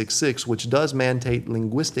 13166, which does mandate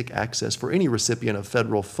linguistic access for any recipient of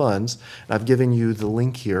federal funds. And I've given you the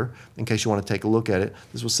link here in case you want to take a look at it.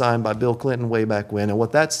 This was signed by Bill Clinton way back when. And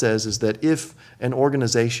what that says is that if an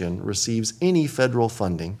organization receives any federal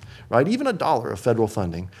funding, right, even $1 of federal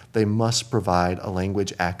funding, they must provide a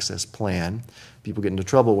language access plan. People get into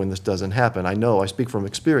trouble when this doesn't happen. I know, I speak from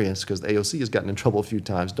experience because the AOC has gotten in trouble a few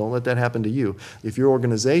times. Don't let that happen to you. If your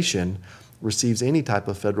organization receives any type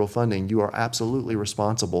of federal funding, you are absolutely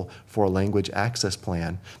responsible for a language access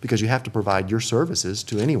plan because you have to provide your services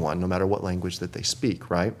to anyone, no matter what language that they speak,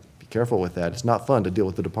 right? Be careful with that. It's not fun to deal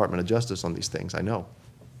with the Department of Justice on these things, I know.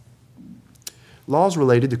 Laws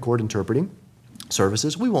related to court interpreting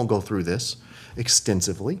services, we won't go through this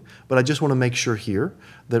extensively, but I just want to make sure here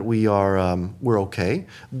that we're okay.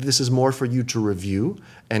 This is more for you to review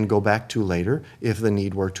and go back to later if the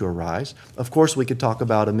need were to arise. Of course, we could talk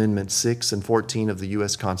about Amendment 6 and 14 of the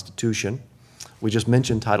U.S. Constitution. We just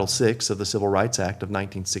mentioned Title VI of the Civil Rights Act of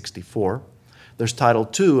 1964. There's Title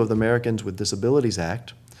II of the Americans with Disabilities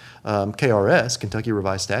Act. KRS, Kentucky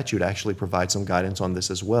Revised Statute, actually provides some guidance on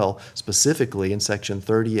this as well, specifically in Section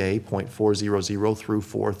 30A.400 through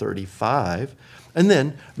 435. And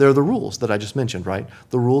then there are the rules that I just mentioned, right?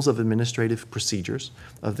 The Rules of Administrative Procedures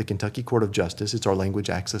of the Kentucky Court of Justice. It's our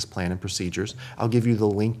language access plan and procedures. I'll give you the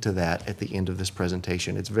link to that at the end of this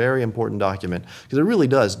presentation. It's a very important document because it really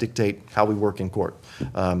does dictate how we work in court.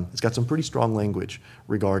 It's got some pretty strong language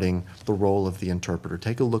regarding the role of the interpreter.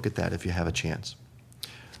 Take a look at that if you have a chance.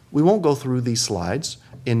 We won't go through these slides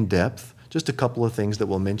in depth. Just a couple of things that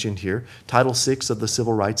we'll mention here. Title VI of the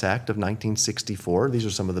Civil Rights Act of 1964. These are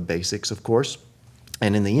some of the basics, of course.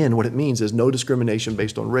 And in the end, what it means is no discrimination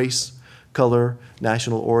based on race, color,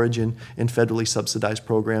 national origin in federally subsidized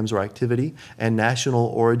programs or activity, and national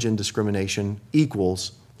origin discrimination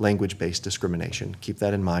equals language-based discrimination. Keep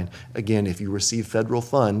that in mind. Again, if you receive federal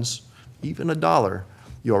funds, even $1,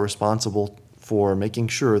 you are responsible for making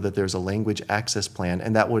sure that there's a language access plan,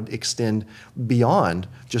 and that would extend beyond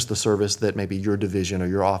just the service that maybe your division or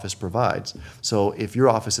your office provides. So if your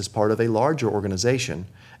office is part of a larger organization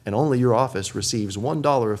and only your office receives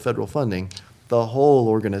 $1 of federal funding, the whole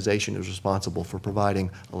organization is responsible for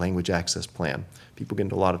providing a language access plan. People get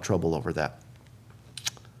into a lot of trouble over that.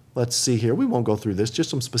 Let's see here. We won't go through this,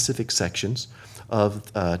 just some specific sections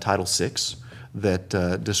of Title VI that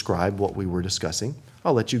describe what we were discussing.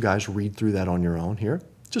 I'll let you guys read through that on your own here.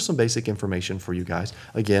 Just some basic information for you guys.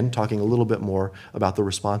 Again, talking a little bit more about the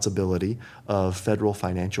responsibility of federal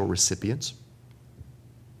financial recipients.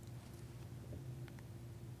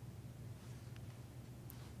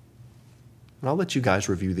 And I'll let you guys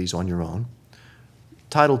review these on your own.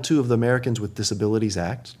 Title II of the Americans with Disabilities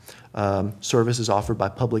Act. Services offered by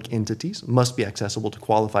public entities must be accessible to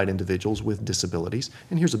qualified individuals with disabilities.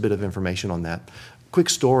 And here's a bit of information on that. Quick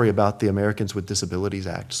story about the Americans with Disabilities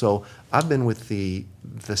Act. So I've been with the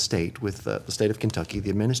state of Kentucky, the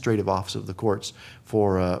Administrative Office of the Courts,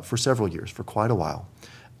 for several years, for quite a while.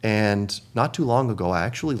 And not too long ago, I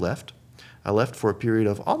actually left. I left for a period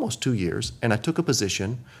of almost 2 years, and I took a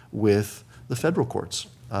position with the federal courts.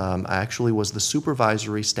 I actually was the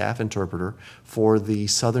supervisory staff interpreter for the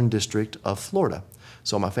Southern District of Florida.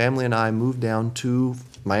 So my family and I moved down to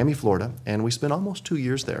Miami, Florida, and we spent almost 2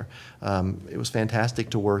 years there. It was fantastic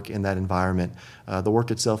to work in that environment. The work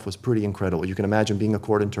itself was pretty incredible. You can imagine being a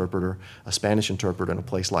court interpreter, a Spanish interpreter in a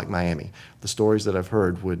place like Miami. The stories that I've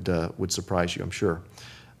heard would surprise you, I'm sure.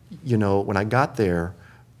 You know, when I got there,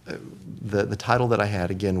 the title that I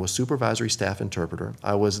had, again, was Supervisory Staff Interpreter.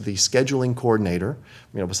 I was the scheduling coordinator.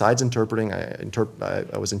 You know, besides interpreting,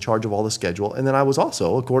 I was in charge of all the schedule. And then I was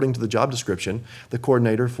also, according to the job description, the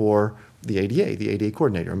coordinator for the ADA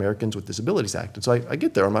coordinator, Americans with Disabilities Act. And so I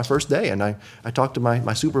get there on my first day, and I talk to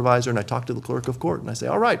my supervisor, and I talk to the clerk of court, and I say,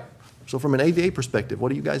 all right, so from an ADA perspective, what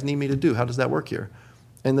do you guys need me to do? How does that work here?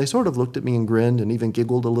 And they sort of looked at me and grinned and even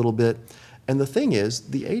giggled a little bit. And the thing is,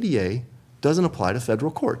 the ADA doesn't apply to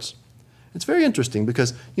federal courts. It's very interesting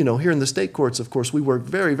because, you know, here in the state courts, of course, we work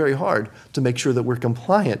very, very hard to make sure that we're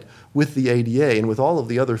compliant with the ADA and with all of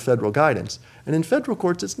the other federal guidance. And in federal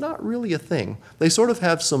courts, it's not really a thing. They sort of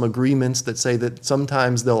have some agreements that say that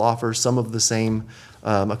sometimes they'll offer some of the same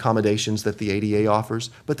accommodations that the ADA offers,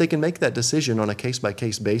 but they can make that decision on a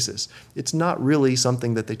case-by-case basis. It's not really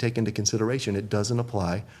something that they take into consideration. It doesn't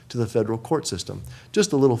apply to the federal court system.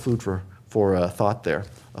 Just a little food for thought there,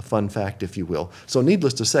 a fun fact, if you will. So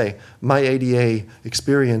needless to say, my ADA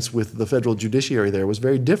experience with the federal judiciary there was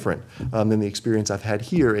very different than the experience I've had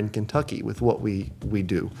here in Kentucky with what we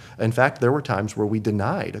do. In fact, there were times where we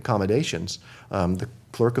denied accommodations. The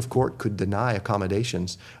clerk of court could deny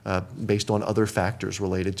accommodations based on other factors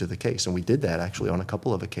related to the case, and we did that actually on a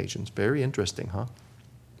couple of occasions. Very interesting, huh?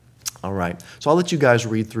 All right, so I'll let you guys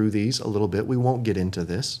read through these a little bit. We won't get into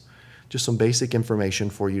this. Just some basic information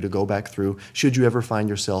for you to go back through should you ever find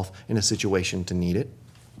yourself in a situation to need it.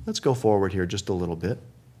 Let's go forward here just a little bit.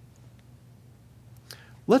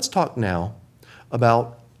 Let's talk now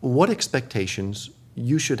about what expectations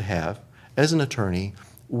you should have as an attorney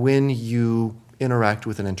when you interact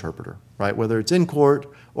with an interpreter, right? Whether it's in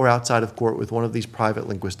court or outside of court with one of these private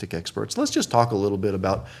linguistic experts. Let's just talk a little bit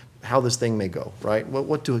about how this thing may go, right?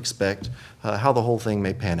 What to expect, how the whole thing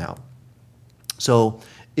may pan out. So,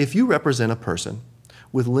 if you represent a person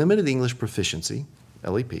with limited English proficiency,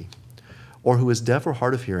 LEP, or who is deaf or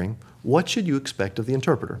hard of hearing, what should you expect of the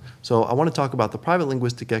interpreter? So I want to talk about the private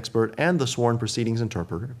linguistic expert and the sworn proceedings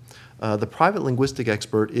interpreter. The private linguistic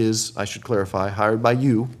expert is, I should clarify, hired by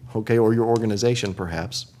you, okay, or your organization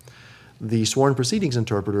perhaps. The sworn proceedings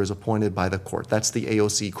interpreter is appointed by the court. That's the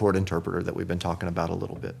AOC court interpreter that we've been talking about a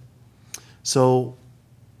little bit. So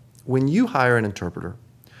when you hire an interpreter,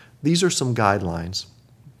 these are some guidelines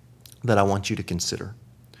that I want you to consider.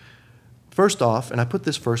 First off, and I put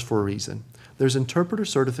this first for a reason, there's interpreter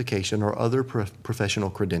certification or other professional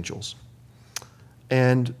credentials.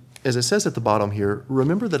 And as it says at the bottom here,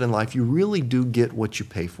 remember that in life you really do get what you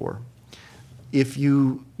pay for. If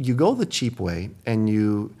you go the cheap way and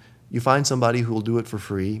you find somebody who will do it for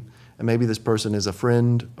free, and maybe this person is a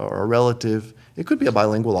friend or a relative, it could be a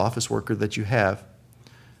bilingual office worker that you have,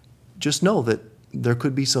 just know that there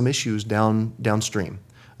could be some issues downstream.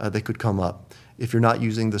 That could come up if you're not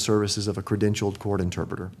using the services of a credentialed court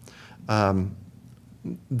interpreter.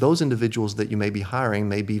 Those individuals that you may be hiring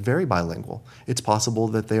may be very bilingual. It's possible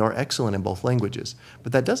that they are excellent in both languages,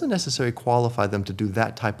 but that doesn't necessarily qualify them to do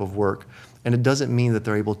that type of work, and it doesn't mean that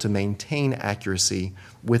they're able to maintain accuracy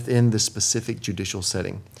within the specific judicial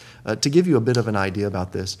setting. To give you a bit of an idea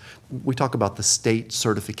about this, we talk about the state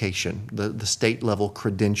certification, the state level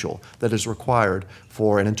credential that is required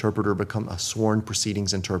for an interpreter to become a sworn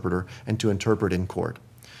proceedings interpreter and to interpret in court.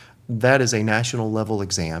 That is a national level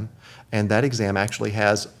exam, and that exam actually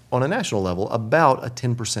has, on a national level, about a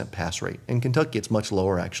 10% pass rate. In Kentucky, it's much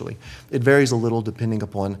lower, actually. It varies a little depending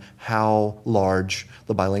upon how large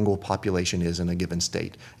the bilingual population is in a given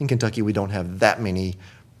state. In Kentucky, we don't have that many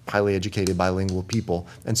highly educated bilingual people,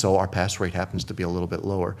 and so our pass rate happens to be a little bit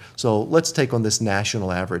lower. So let's take on this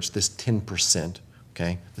national average, this 10%,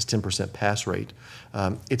 okay, this 10% pass rate,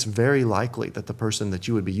 it's very likely that the person that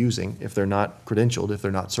you would be using, if they're not credentialed, if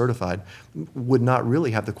they're not certified, would not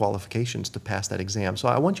really have the qualifications to pass that exam. So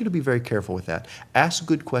I want you to be very careful with that. Ask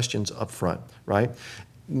good questions up front, right?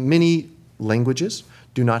 Many languages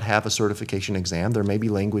do not have a certification exam. There may be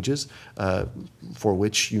languages for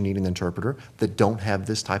which you need an interpreter that don't have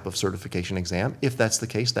this type of certification exam. If that's the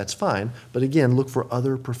case, that's fine. But again, look for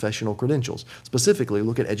other professional credentials. Specifically,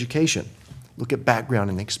 look at education. Look at background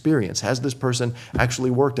and experience. Has this person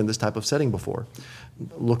actually worked in this type of setting before?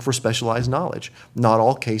 Look for specialized knowledge. Not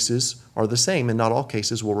all cases are the same, and not all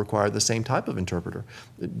cases will require the same type of interpreter.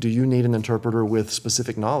 Do you need an interpreter with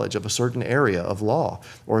specific knowledge of a certain area of law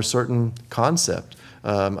or a certain concept,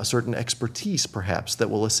 a certain expertise perhaps that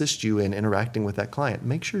will assist you in interacting with that client?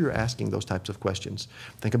 Make sure you're asking those types of questions.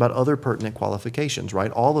 Think about other pertinent qualifications,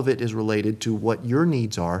 right? All of it is related to what your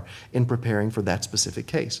needs are in preparing for that specific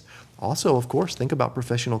case. Also, of course, think about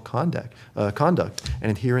professional conduct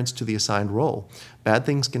and adherence to the assigned role. Bad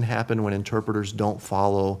things can happen when interpreters don't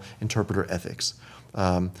follow interpreter ethics.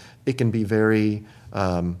 It can be very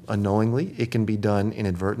unknowingly, it can be done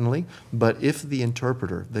inadvertently, but if the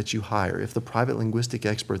interpreter that you hire, if the private linguistic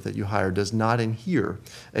expert that you hire does not adhere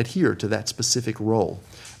to that specific role,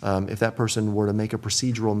 if that person were to make a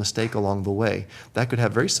procedural mistake along the way, that could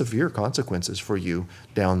have very severe consequences for you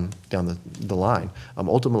down the line.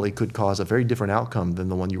 Ultimately could cause a very different outcome than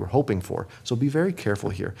the one you were hoping for. So be very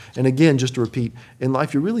careful here. And again, just to repeat, in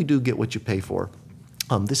life you really do get what you pay for.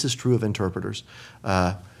 This is true of interpreters.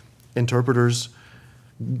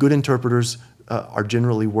 Good interpreters are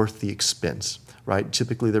generally worth the expense, right?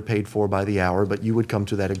 Typically they're paid for by the hour, but you would come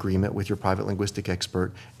to that agreement with your private linguistic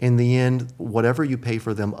expert. In the end, whatever you pay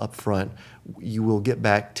for them up front, you will get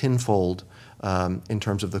back tenfold in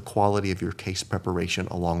terms of the quality of your case preparation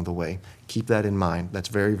along the way. Keep that in mind. That's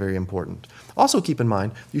very, very important. Also keep in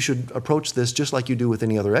mind, you should approach this just like you do with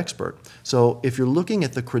any other expert. So if you're looking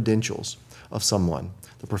at the credentials of someone,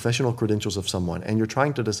 the professional credentials of someone, and you're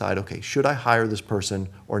trying to decide, okay, should I hire this person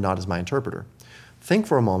or not as my interpreter? Think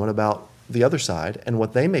for a moment about the other side and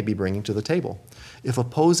what they may be bringing to the table. If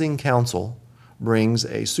opposing counsel brings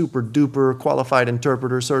a super duper qualified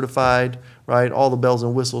interpreter, certified, right, all the bells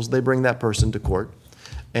and whistles, they bring that person to court,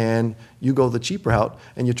 and you go the cheap route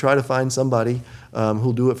and you try to find somebody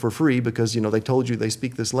who'll do it for free because, you know, they told you they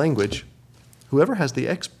speak this language, whoever has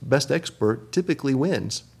the best expert typically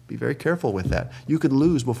wins. Be very careful with that. You could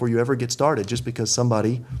lose before you ever get started just because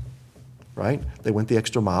somebody, right, they went the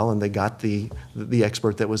extra mile and they got the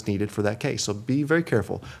expert that was needed for that case. So be very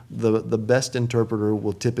careful. The best interpreter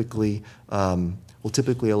will typically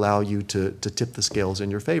allow you to tip the scales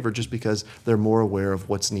in your favor just because they're more aware of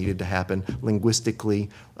what's needed to happen. Linguistically,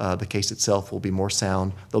 the case itself will be more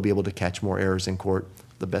sound. They'll be able to catch more errors in court.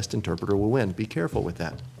 The best interpreter will win. Be careful with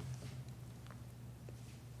that.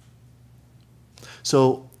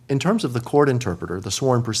 So in terms of the court interpreter, the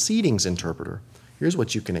sworn proceedings interpreter, here's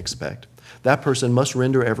what you can expect. That person must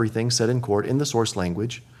render everything said in court in the source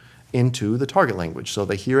language into the target language. So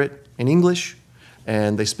they hear it in English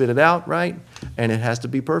and they spit it out, right? And it has to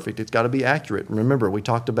be perfect. It's got to be accurate. Remember, we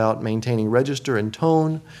talked about maintaining register and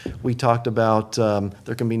tone. We talked about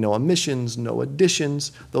there can be no omissions, no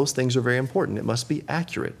additions. Those things are very important. It must be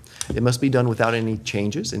accurate. It must be done without any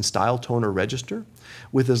changes in style, tone, or register,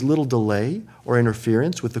 with as little delay or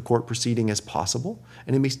interference with the court proceeding as possible,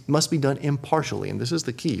 and it must be done impartially, and this is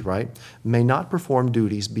the key, right? May not perform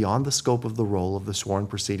duties beyond the scope of the role of the sworn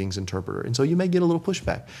proceedings interpreter. And so you may get a little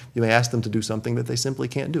pushback. You may ask them to do something that they simply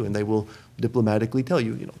can't do, and they will diplomatically tell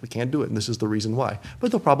you, we can't do it, and this is the reason why.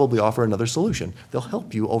 But they'll probably offer another solution. They'll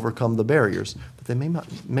help you overcome the barriers, but they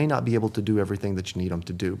may not be able to do everything that you need them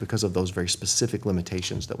to do because of those very specific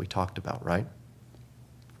limitations that we talked about, right?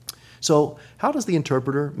 So how does the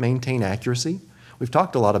interpreter maintain accuracy? We've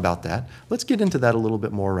talked a lot about that. Let's get into that a little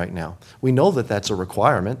bit more right now. We know that that's a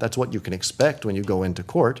requirement. That's what you can expect when you go into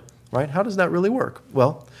court, right? How does that really work?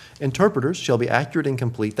 Well, interpreters shall be accurate and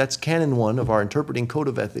complete. That's Canon 1 of our Interpreting Code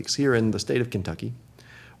of Ethics here in the state of Kentucky.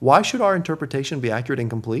 Why should our interpretation be accurate and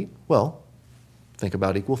complete? Well, think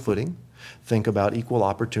about equal footing. Think about equal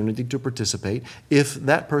opportunity to participate. If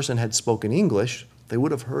that person had spoken English, they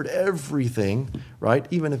would have heard everything, right?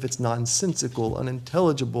 Even if it's nonsensical,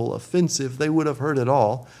 unintelligible, offensive, they would have heard it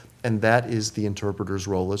all. And that is the interpreter's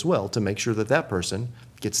role as well, to make sure that that person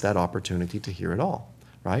gets that opportunity to hear it all,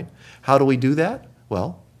 right? How do we do that?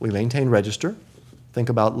 Well, we maintain register. Think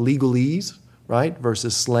about legalese, right,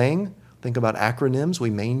 versus slang. Think about acronyms. We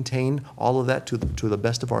maintain all of that to the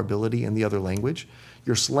best of our ability in the other language.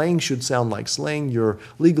 Your slang should sound like slang. Your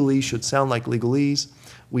legalese should sound like legalese.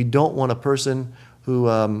 We don't want a person who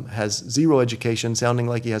has zero education sounding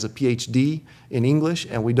like he has a PhD in English,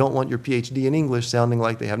 and we don't want your PhD in English sounding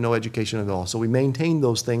like they have no education at all. So we maintain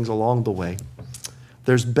those things along the way.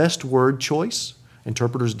 There's best word choice.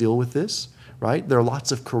 Interpreters deal with this, right? There are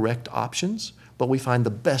lots of correct options, but we find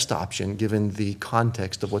the best option given the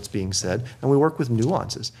context of what's being said, and we work with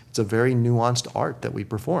nuances. It's a very nuanced art that we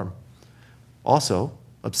perform. Also,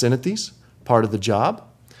 obscenities, part of the job.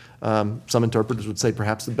 Some interpreters would say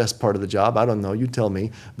perhaps the best part of the job. I don't know, you tell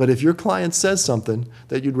me. But if your client says something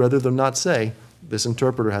that you'd rather them not say, this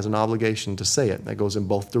interpreter has an obligation to say it. That goes in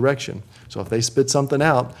both directions. So if they spit something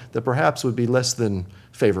out that perhaps would be less than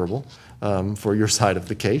favorable for your side of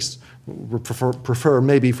the case, we prefer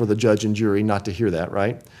maybe for the judge and jury not to hear that,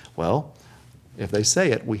 right? Well, if they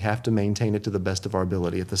say it, we have to maintain it to the best of our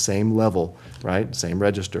ability at the same level, right? Same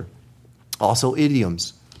register. Also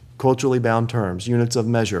idioms, culturally bound terms, units of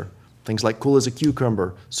measure, things like cool as a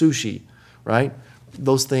cucumber, sushi, right?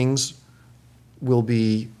 Those things will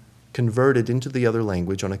be converted into the other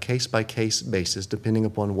language on a case-by-case basis depending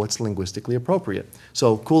upon what's linguistically appropriate.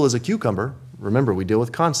 So cool as a cucumber, remember we deal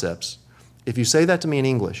with concepts. If you say that to me in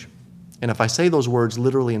English, and if I say those words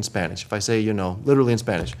literally in Spanish, if I say, you know, literally in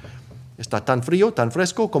Spanish, está tan frío, tan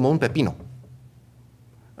fresco como un pepino.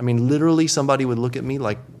 I mean, literally somebody would look at me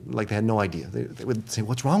like they had no idea. They would say,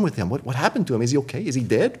 what's wrong with him? What happened to him? Is he okay? Is he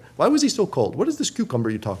dead? Why was he so cold? What is this cucumber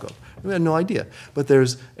you talk of? We had no idea. But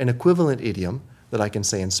there's an equivalent idiom that I can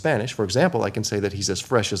say in Spanish. For example, I can say that he's as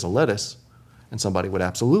fresh as a lettuce, and somebody would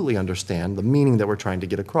absolutely understand the meaning that we're trying to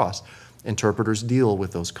get across. Interpreters deal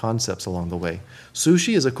with those concepts along the way.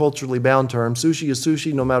 Sushi is a culturally bound term. Sushi is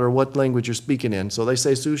sushi no matter what language you're speaking in. So they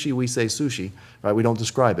say sushi, we say sushi, right? We don't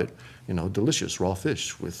describe it. You know, delicious raw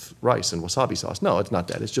fish with rice and wasabi sauce. No, it's not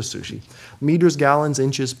that. It's just sushi. Meters, gallons,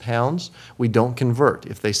 inches, pounds, we don't convert.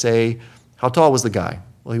 If they say, how tall was the guy?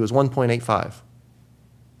 Well, he was 1.85.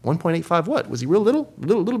 1.85 what? Was he real little?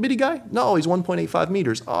 Little bitty guy? No, he's 1.85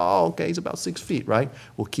 meters. Oh, okay, he's about 6 feet, right?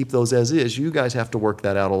 We'll keep those as is. You guys have to work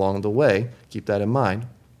that out along the way. Keep that in mind.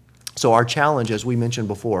 So our challenge, as we mentioned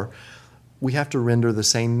before, we have to render the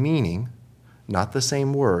same meaning, not the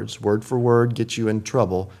same words. Word for word gets you in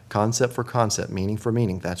trouble. Concept for concept, meaning for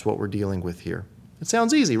meaning. That's what we're dealing with here. It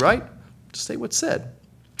sounds easy, right? Just say what's said.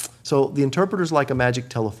 So the interpreter's like a magic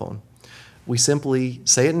telephone. We simply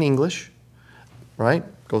say it in English, right?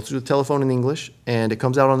 Go through the telephone in English, and it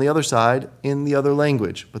comes out on the other side in the other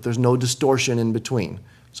language, but there's no distortion in between.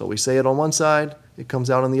 So we say it on one side, it comes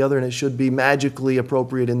out on the other, and it should be magically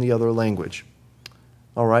appropriate in the other language.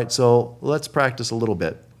 All right, so let's practice a little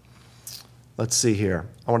bit. Let's see here.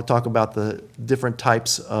 I want to talk about the different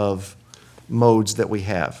types of modes that we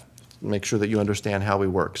have. Make sure that you understand how we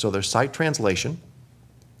work. So there's sight translation.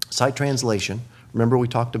 Sight translation, remember we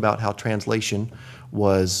talked about how translation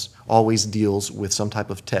always deals with some type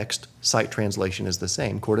of text. Sight translation is the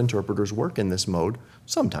same. Court interpreters work in this mode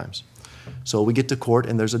sometimes. So we get to court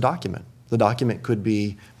and there's a document. The document could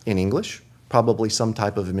be in English, probably some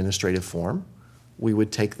type of administrative form. We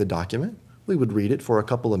would take the document. We would read it for a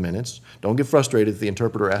couple of minutes. Don't get frustrated if the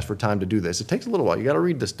interpreter asks for time to do this. It takes a little while. You got to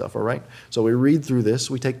read this stuff, all right? So we read through this.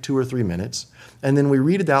 We take 2 or 3 minutes, and then we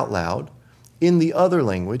read it out loud in the other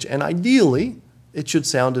language, and ideally, it should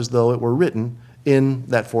sound as though it were written in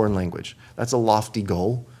that foreign language. That's a lofty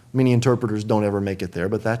goal. Many interpreters don't ever make it there,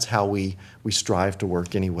 but that's how we strive to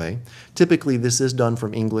work anyway. Typically, this is done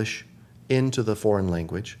from English into the foreign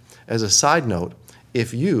language. As a side note,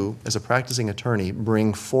 if you, as a practicing attorney,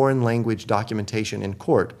 bring foreign language documentation in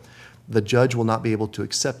court, the judge will not be able to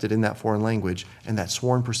accept it in that foreign language, and that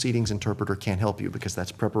sworn proceedings interpreter can't help you because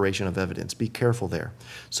that's preparation of evidence. Be careful there.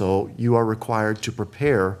 So you are required to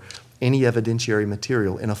prepare any evidentiary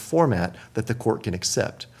material in a format that the court can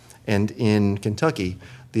accept. And in Kentucky,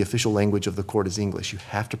 the official language of the court is English. You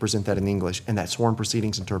have to present that in English, and that sworn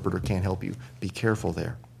proceedings interpreter can't help you. Be careful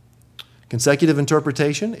there. Consecutive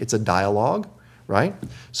interpretation, it's a dialogue, right?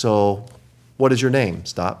 So, what is your name?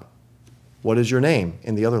 Stop. What is your name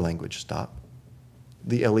in the other language? Stop.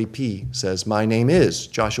 The LEP says, my name is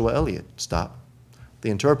Joshua Elliott. Stop. The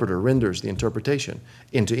interpreter renders the interpretation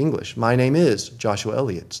into English. My name is Joshua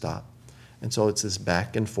Elliott. Stop. And so it's this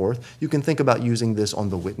back and forth. You can think about using this on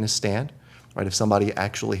the witness stand, right? If somebody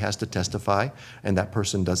actually has to testify and that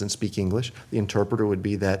person doesn't speak English, the interpreter would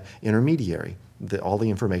be that intermediary. All the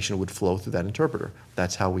information would flow through that interpreter.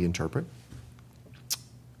 That's how we interpret.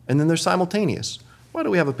 And then there's simultaneous. Why do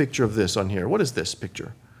we have a picture of this on here? What is this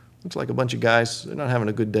picture? Looks like a bunch of guys, they're not having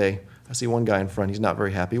a good day. I see one guy in front, he's not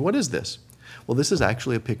very happy. What is this? Well, this is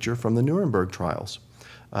actually a picture from the Nuremberg trials.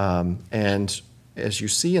 And as you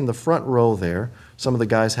see in the front row there, some of the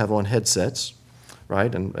guys have on headsets,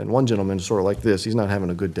 right? And one gentleman is sort of like this. He's not having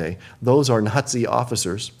a good day. Those are Nazi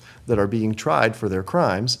officers that are being tried for their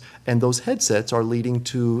crimes, and those headsets are leading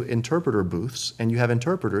to interpreter booths, and you have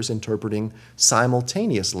interpreters interpreting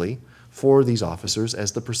simultaneously for these officers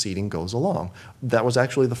as the proceeding goes along. That was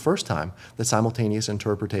actually the first time that simultaneous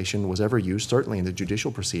interpretation was ever used, certainly in the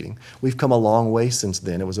judicial proceeding. We've come a long way since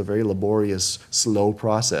then. It was a very laborious, slow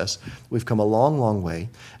process. We've come a long, long way.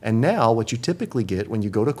 And now what you typically get when you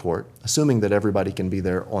go to court, assuming that everybody can be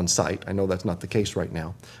there on site, I know that's not the case right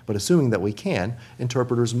now, but assuming that we can,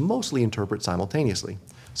 interpreters mostly interpret simultaneously.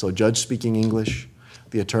 So judge speaking English,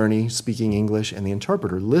 the attorney speaking English, and the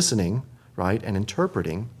interpreter listening, right, and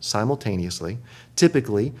interpreting simultaneously.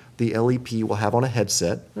 Typically, the LEP will have on a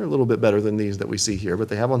headset. They're a little bit better than these that we see here, but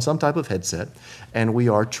they have on some type of headset, and we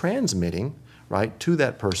are transmitting, right, to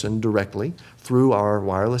that person directly through our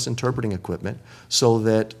wireless interpreting equipment so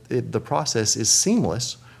that the process is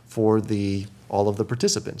seamless for all of the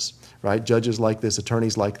participants, right? Judges like this,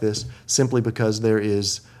 attorneys like this, simply because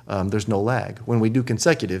there's no lag. When we do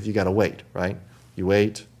consecutive, you got to wait, right? You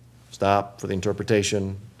wait, stop for the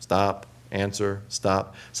interpretation, stop, answer,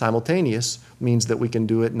 stop. Simultaneous means that we can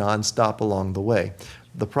do it nonstop along the way.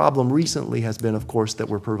 The problem recently has been, of course, that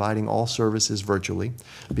we're providing all services virtually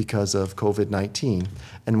because of COVID-19.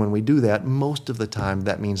 And when we do that, most of the time,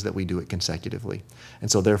 that means that we do it consecutively. And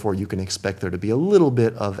so therefore, you can expect there to be a little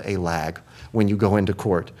bit of a lag when you go into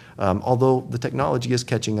court. Although the technology is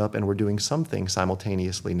catching up and we're doing some things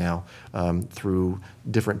simultaneously now through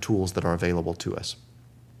different tools that are available to us.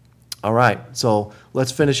 All right, so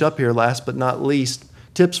let's finish up here. Last but not least,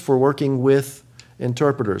 tips for working with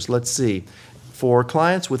interpreters. Let's see. For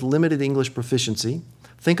clients with limited English proficiency,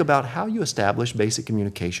 think about how you establish basic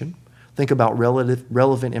communication. Think about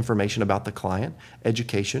relevant information about the client,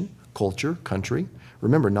 education, culture, country.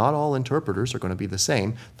 Remember, not all interpreters are going to be the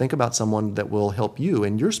same. Think about someone that will help you,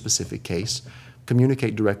 in your specific case,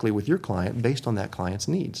 communicate directly with your client based on that client's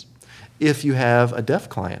needs. If you have a deaf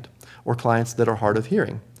client or clients that are hard of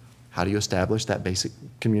hearing, how do you establish that basic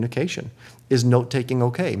communication? Is note-taking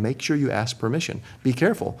okay? Make sure you ask permission. Be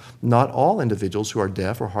careful. Not all individuals who are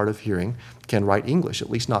deaf or hard of hearing can write English, at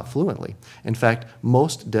least not fluently. In fact,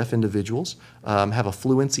 most deaf individuals have a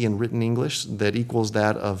fluency in written English that equals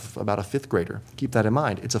that of about a fifth grader. Keep that in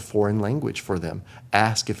mind. It's a foreign language for them.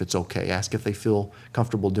 Ask if it's okay. Ask if they feel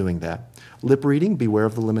comfortable doing that. Lip reading, beware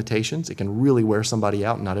of the limitations. It can really wear somebody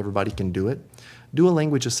out, and not everybody can do it. Do a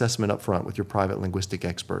language assessment up front with your private linguistic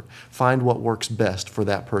expert. Find what works best for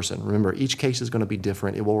that person. Remember, each case is going to be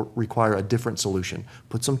different. It will require a different solution.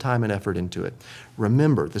 Put some time and effort into it.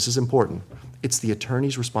 Remember, this is important. It's the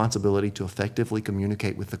attorney's responsibility to effectively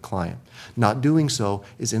communicate with the client. Not doing so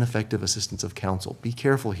is ineffective assistance of counsel. Be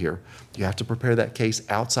careful here. You have to prepare that case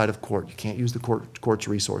outside of court. You can't use the court's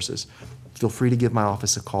resources. Feel free to give my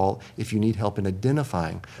office a call if you need help in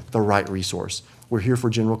identifying the right resource. We're here for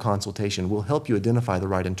general consultation. We'll help you identify the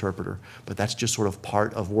right interpreter, but that's just sort of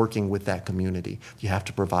part of working with that community. You have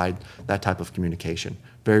to provide that type of communication.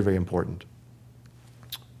 Very, very important.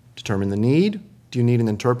 Determine the need. Do you need an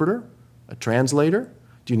interpreter, a translator?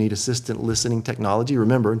 Do you need assistant listening technology?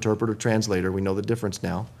 Remember, interpreter, translator, we know the difference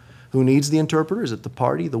now. Who needs the interpreter? Is it the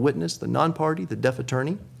party, the witness, the non-party, the deaf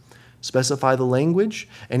attorney? Specify the language,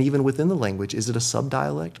 and even within the language, is it a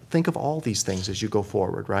subdialect? Think of all these things as you go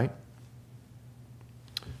forward, right?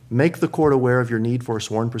 Make the court aware of your need for a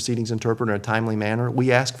sworn proceedings interpreter in a timely manner.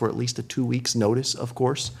 We ask for at least a 2 weeks notice, of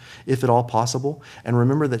course, if at all possible. And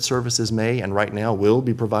remember that services may, and right now will,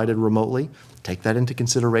 be provided remotely. Take that into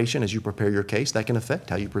consideration as you prepare your case. That can affect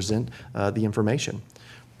how you present the information.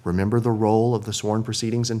 Remember the role of the sworn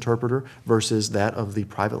proceedings interpreter versus that of the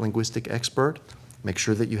private linguistic expert. Make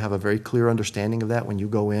sure that you have a very clear understanding of that when you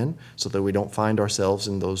go in so that we don't find ourselves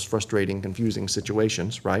in those frustrating, confusing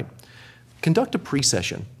situations, right? Conduct a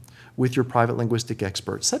pre-session with your private linguistic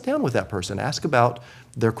expert. Sit down with that person, ask about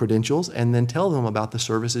their credentials, and then tell them about the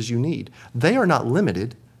services you need. They are not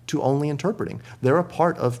limited to only interpreting. They're a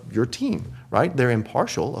part of your team, right? They're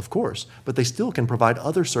impartial, of course, but they still can provide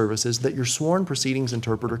other services that your sworn proceedings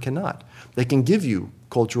interpreter cannot. They can give you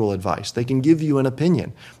cultural advice. They can give you an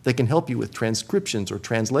opinion. They can help you with transcriptions or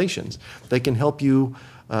translations. They can help you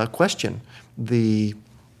question the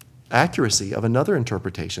accuracy of another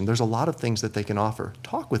interpretation. There's a lot of things that they can offer.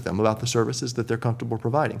 Talk with them about the services that they're comfortable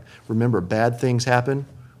providing. Remember, bad things happen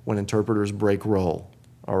when interpreters break role.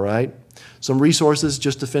 All right. Some resources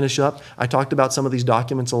just to finish up. I talked about some of these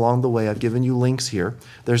documents along the way. I've given you links here.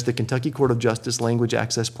 There's the Kentucky Court of Justice Language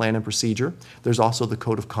Access Plan and Procedure. There's also the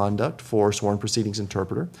Code of Conduct for Sworn Proceedings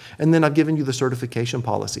Interpreter. And then I've given you the certification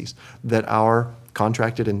policies that our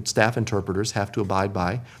contracted and staff interpreters have to abide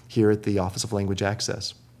by here at the Office of Language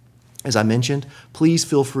Access. As I mentioned, please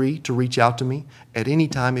feel free to reach out to me at any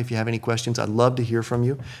time if you have any questions. I'd love to hear from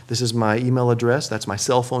you. This is my email address. That's my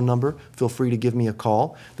cell phone number. Feel free to give me a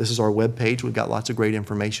call. This is our webpage. We've got lots of great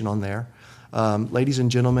information on there. Ladies and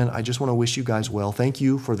gentlemen, I just want to wish you guys well. Thank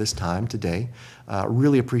you for this time today.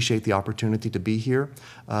 Really appreciate the opportunity to be here.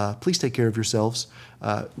 Please take care of yourselves.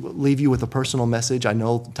 Leave you with a personal message. I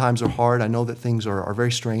know times are hard. I know that things are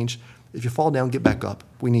very strange. If you fall down, get back up.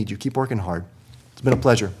 We need you. Keep working hard. It's been a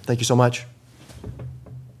pleasure. Thank you so much.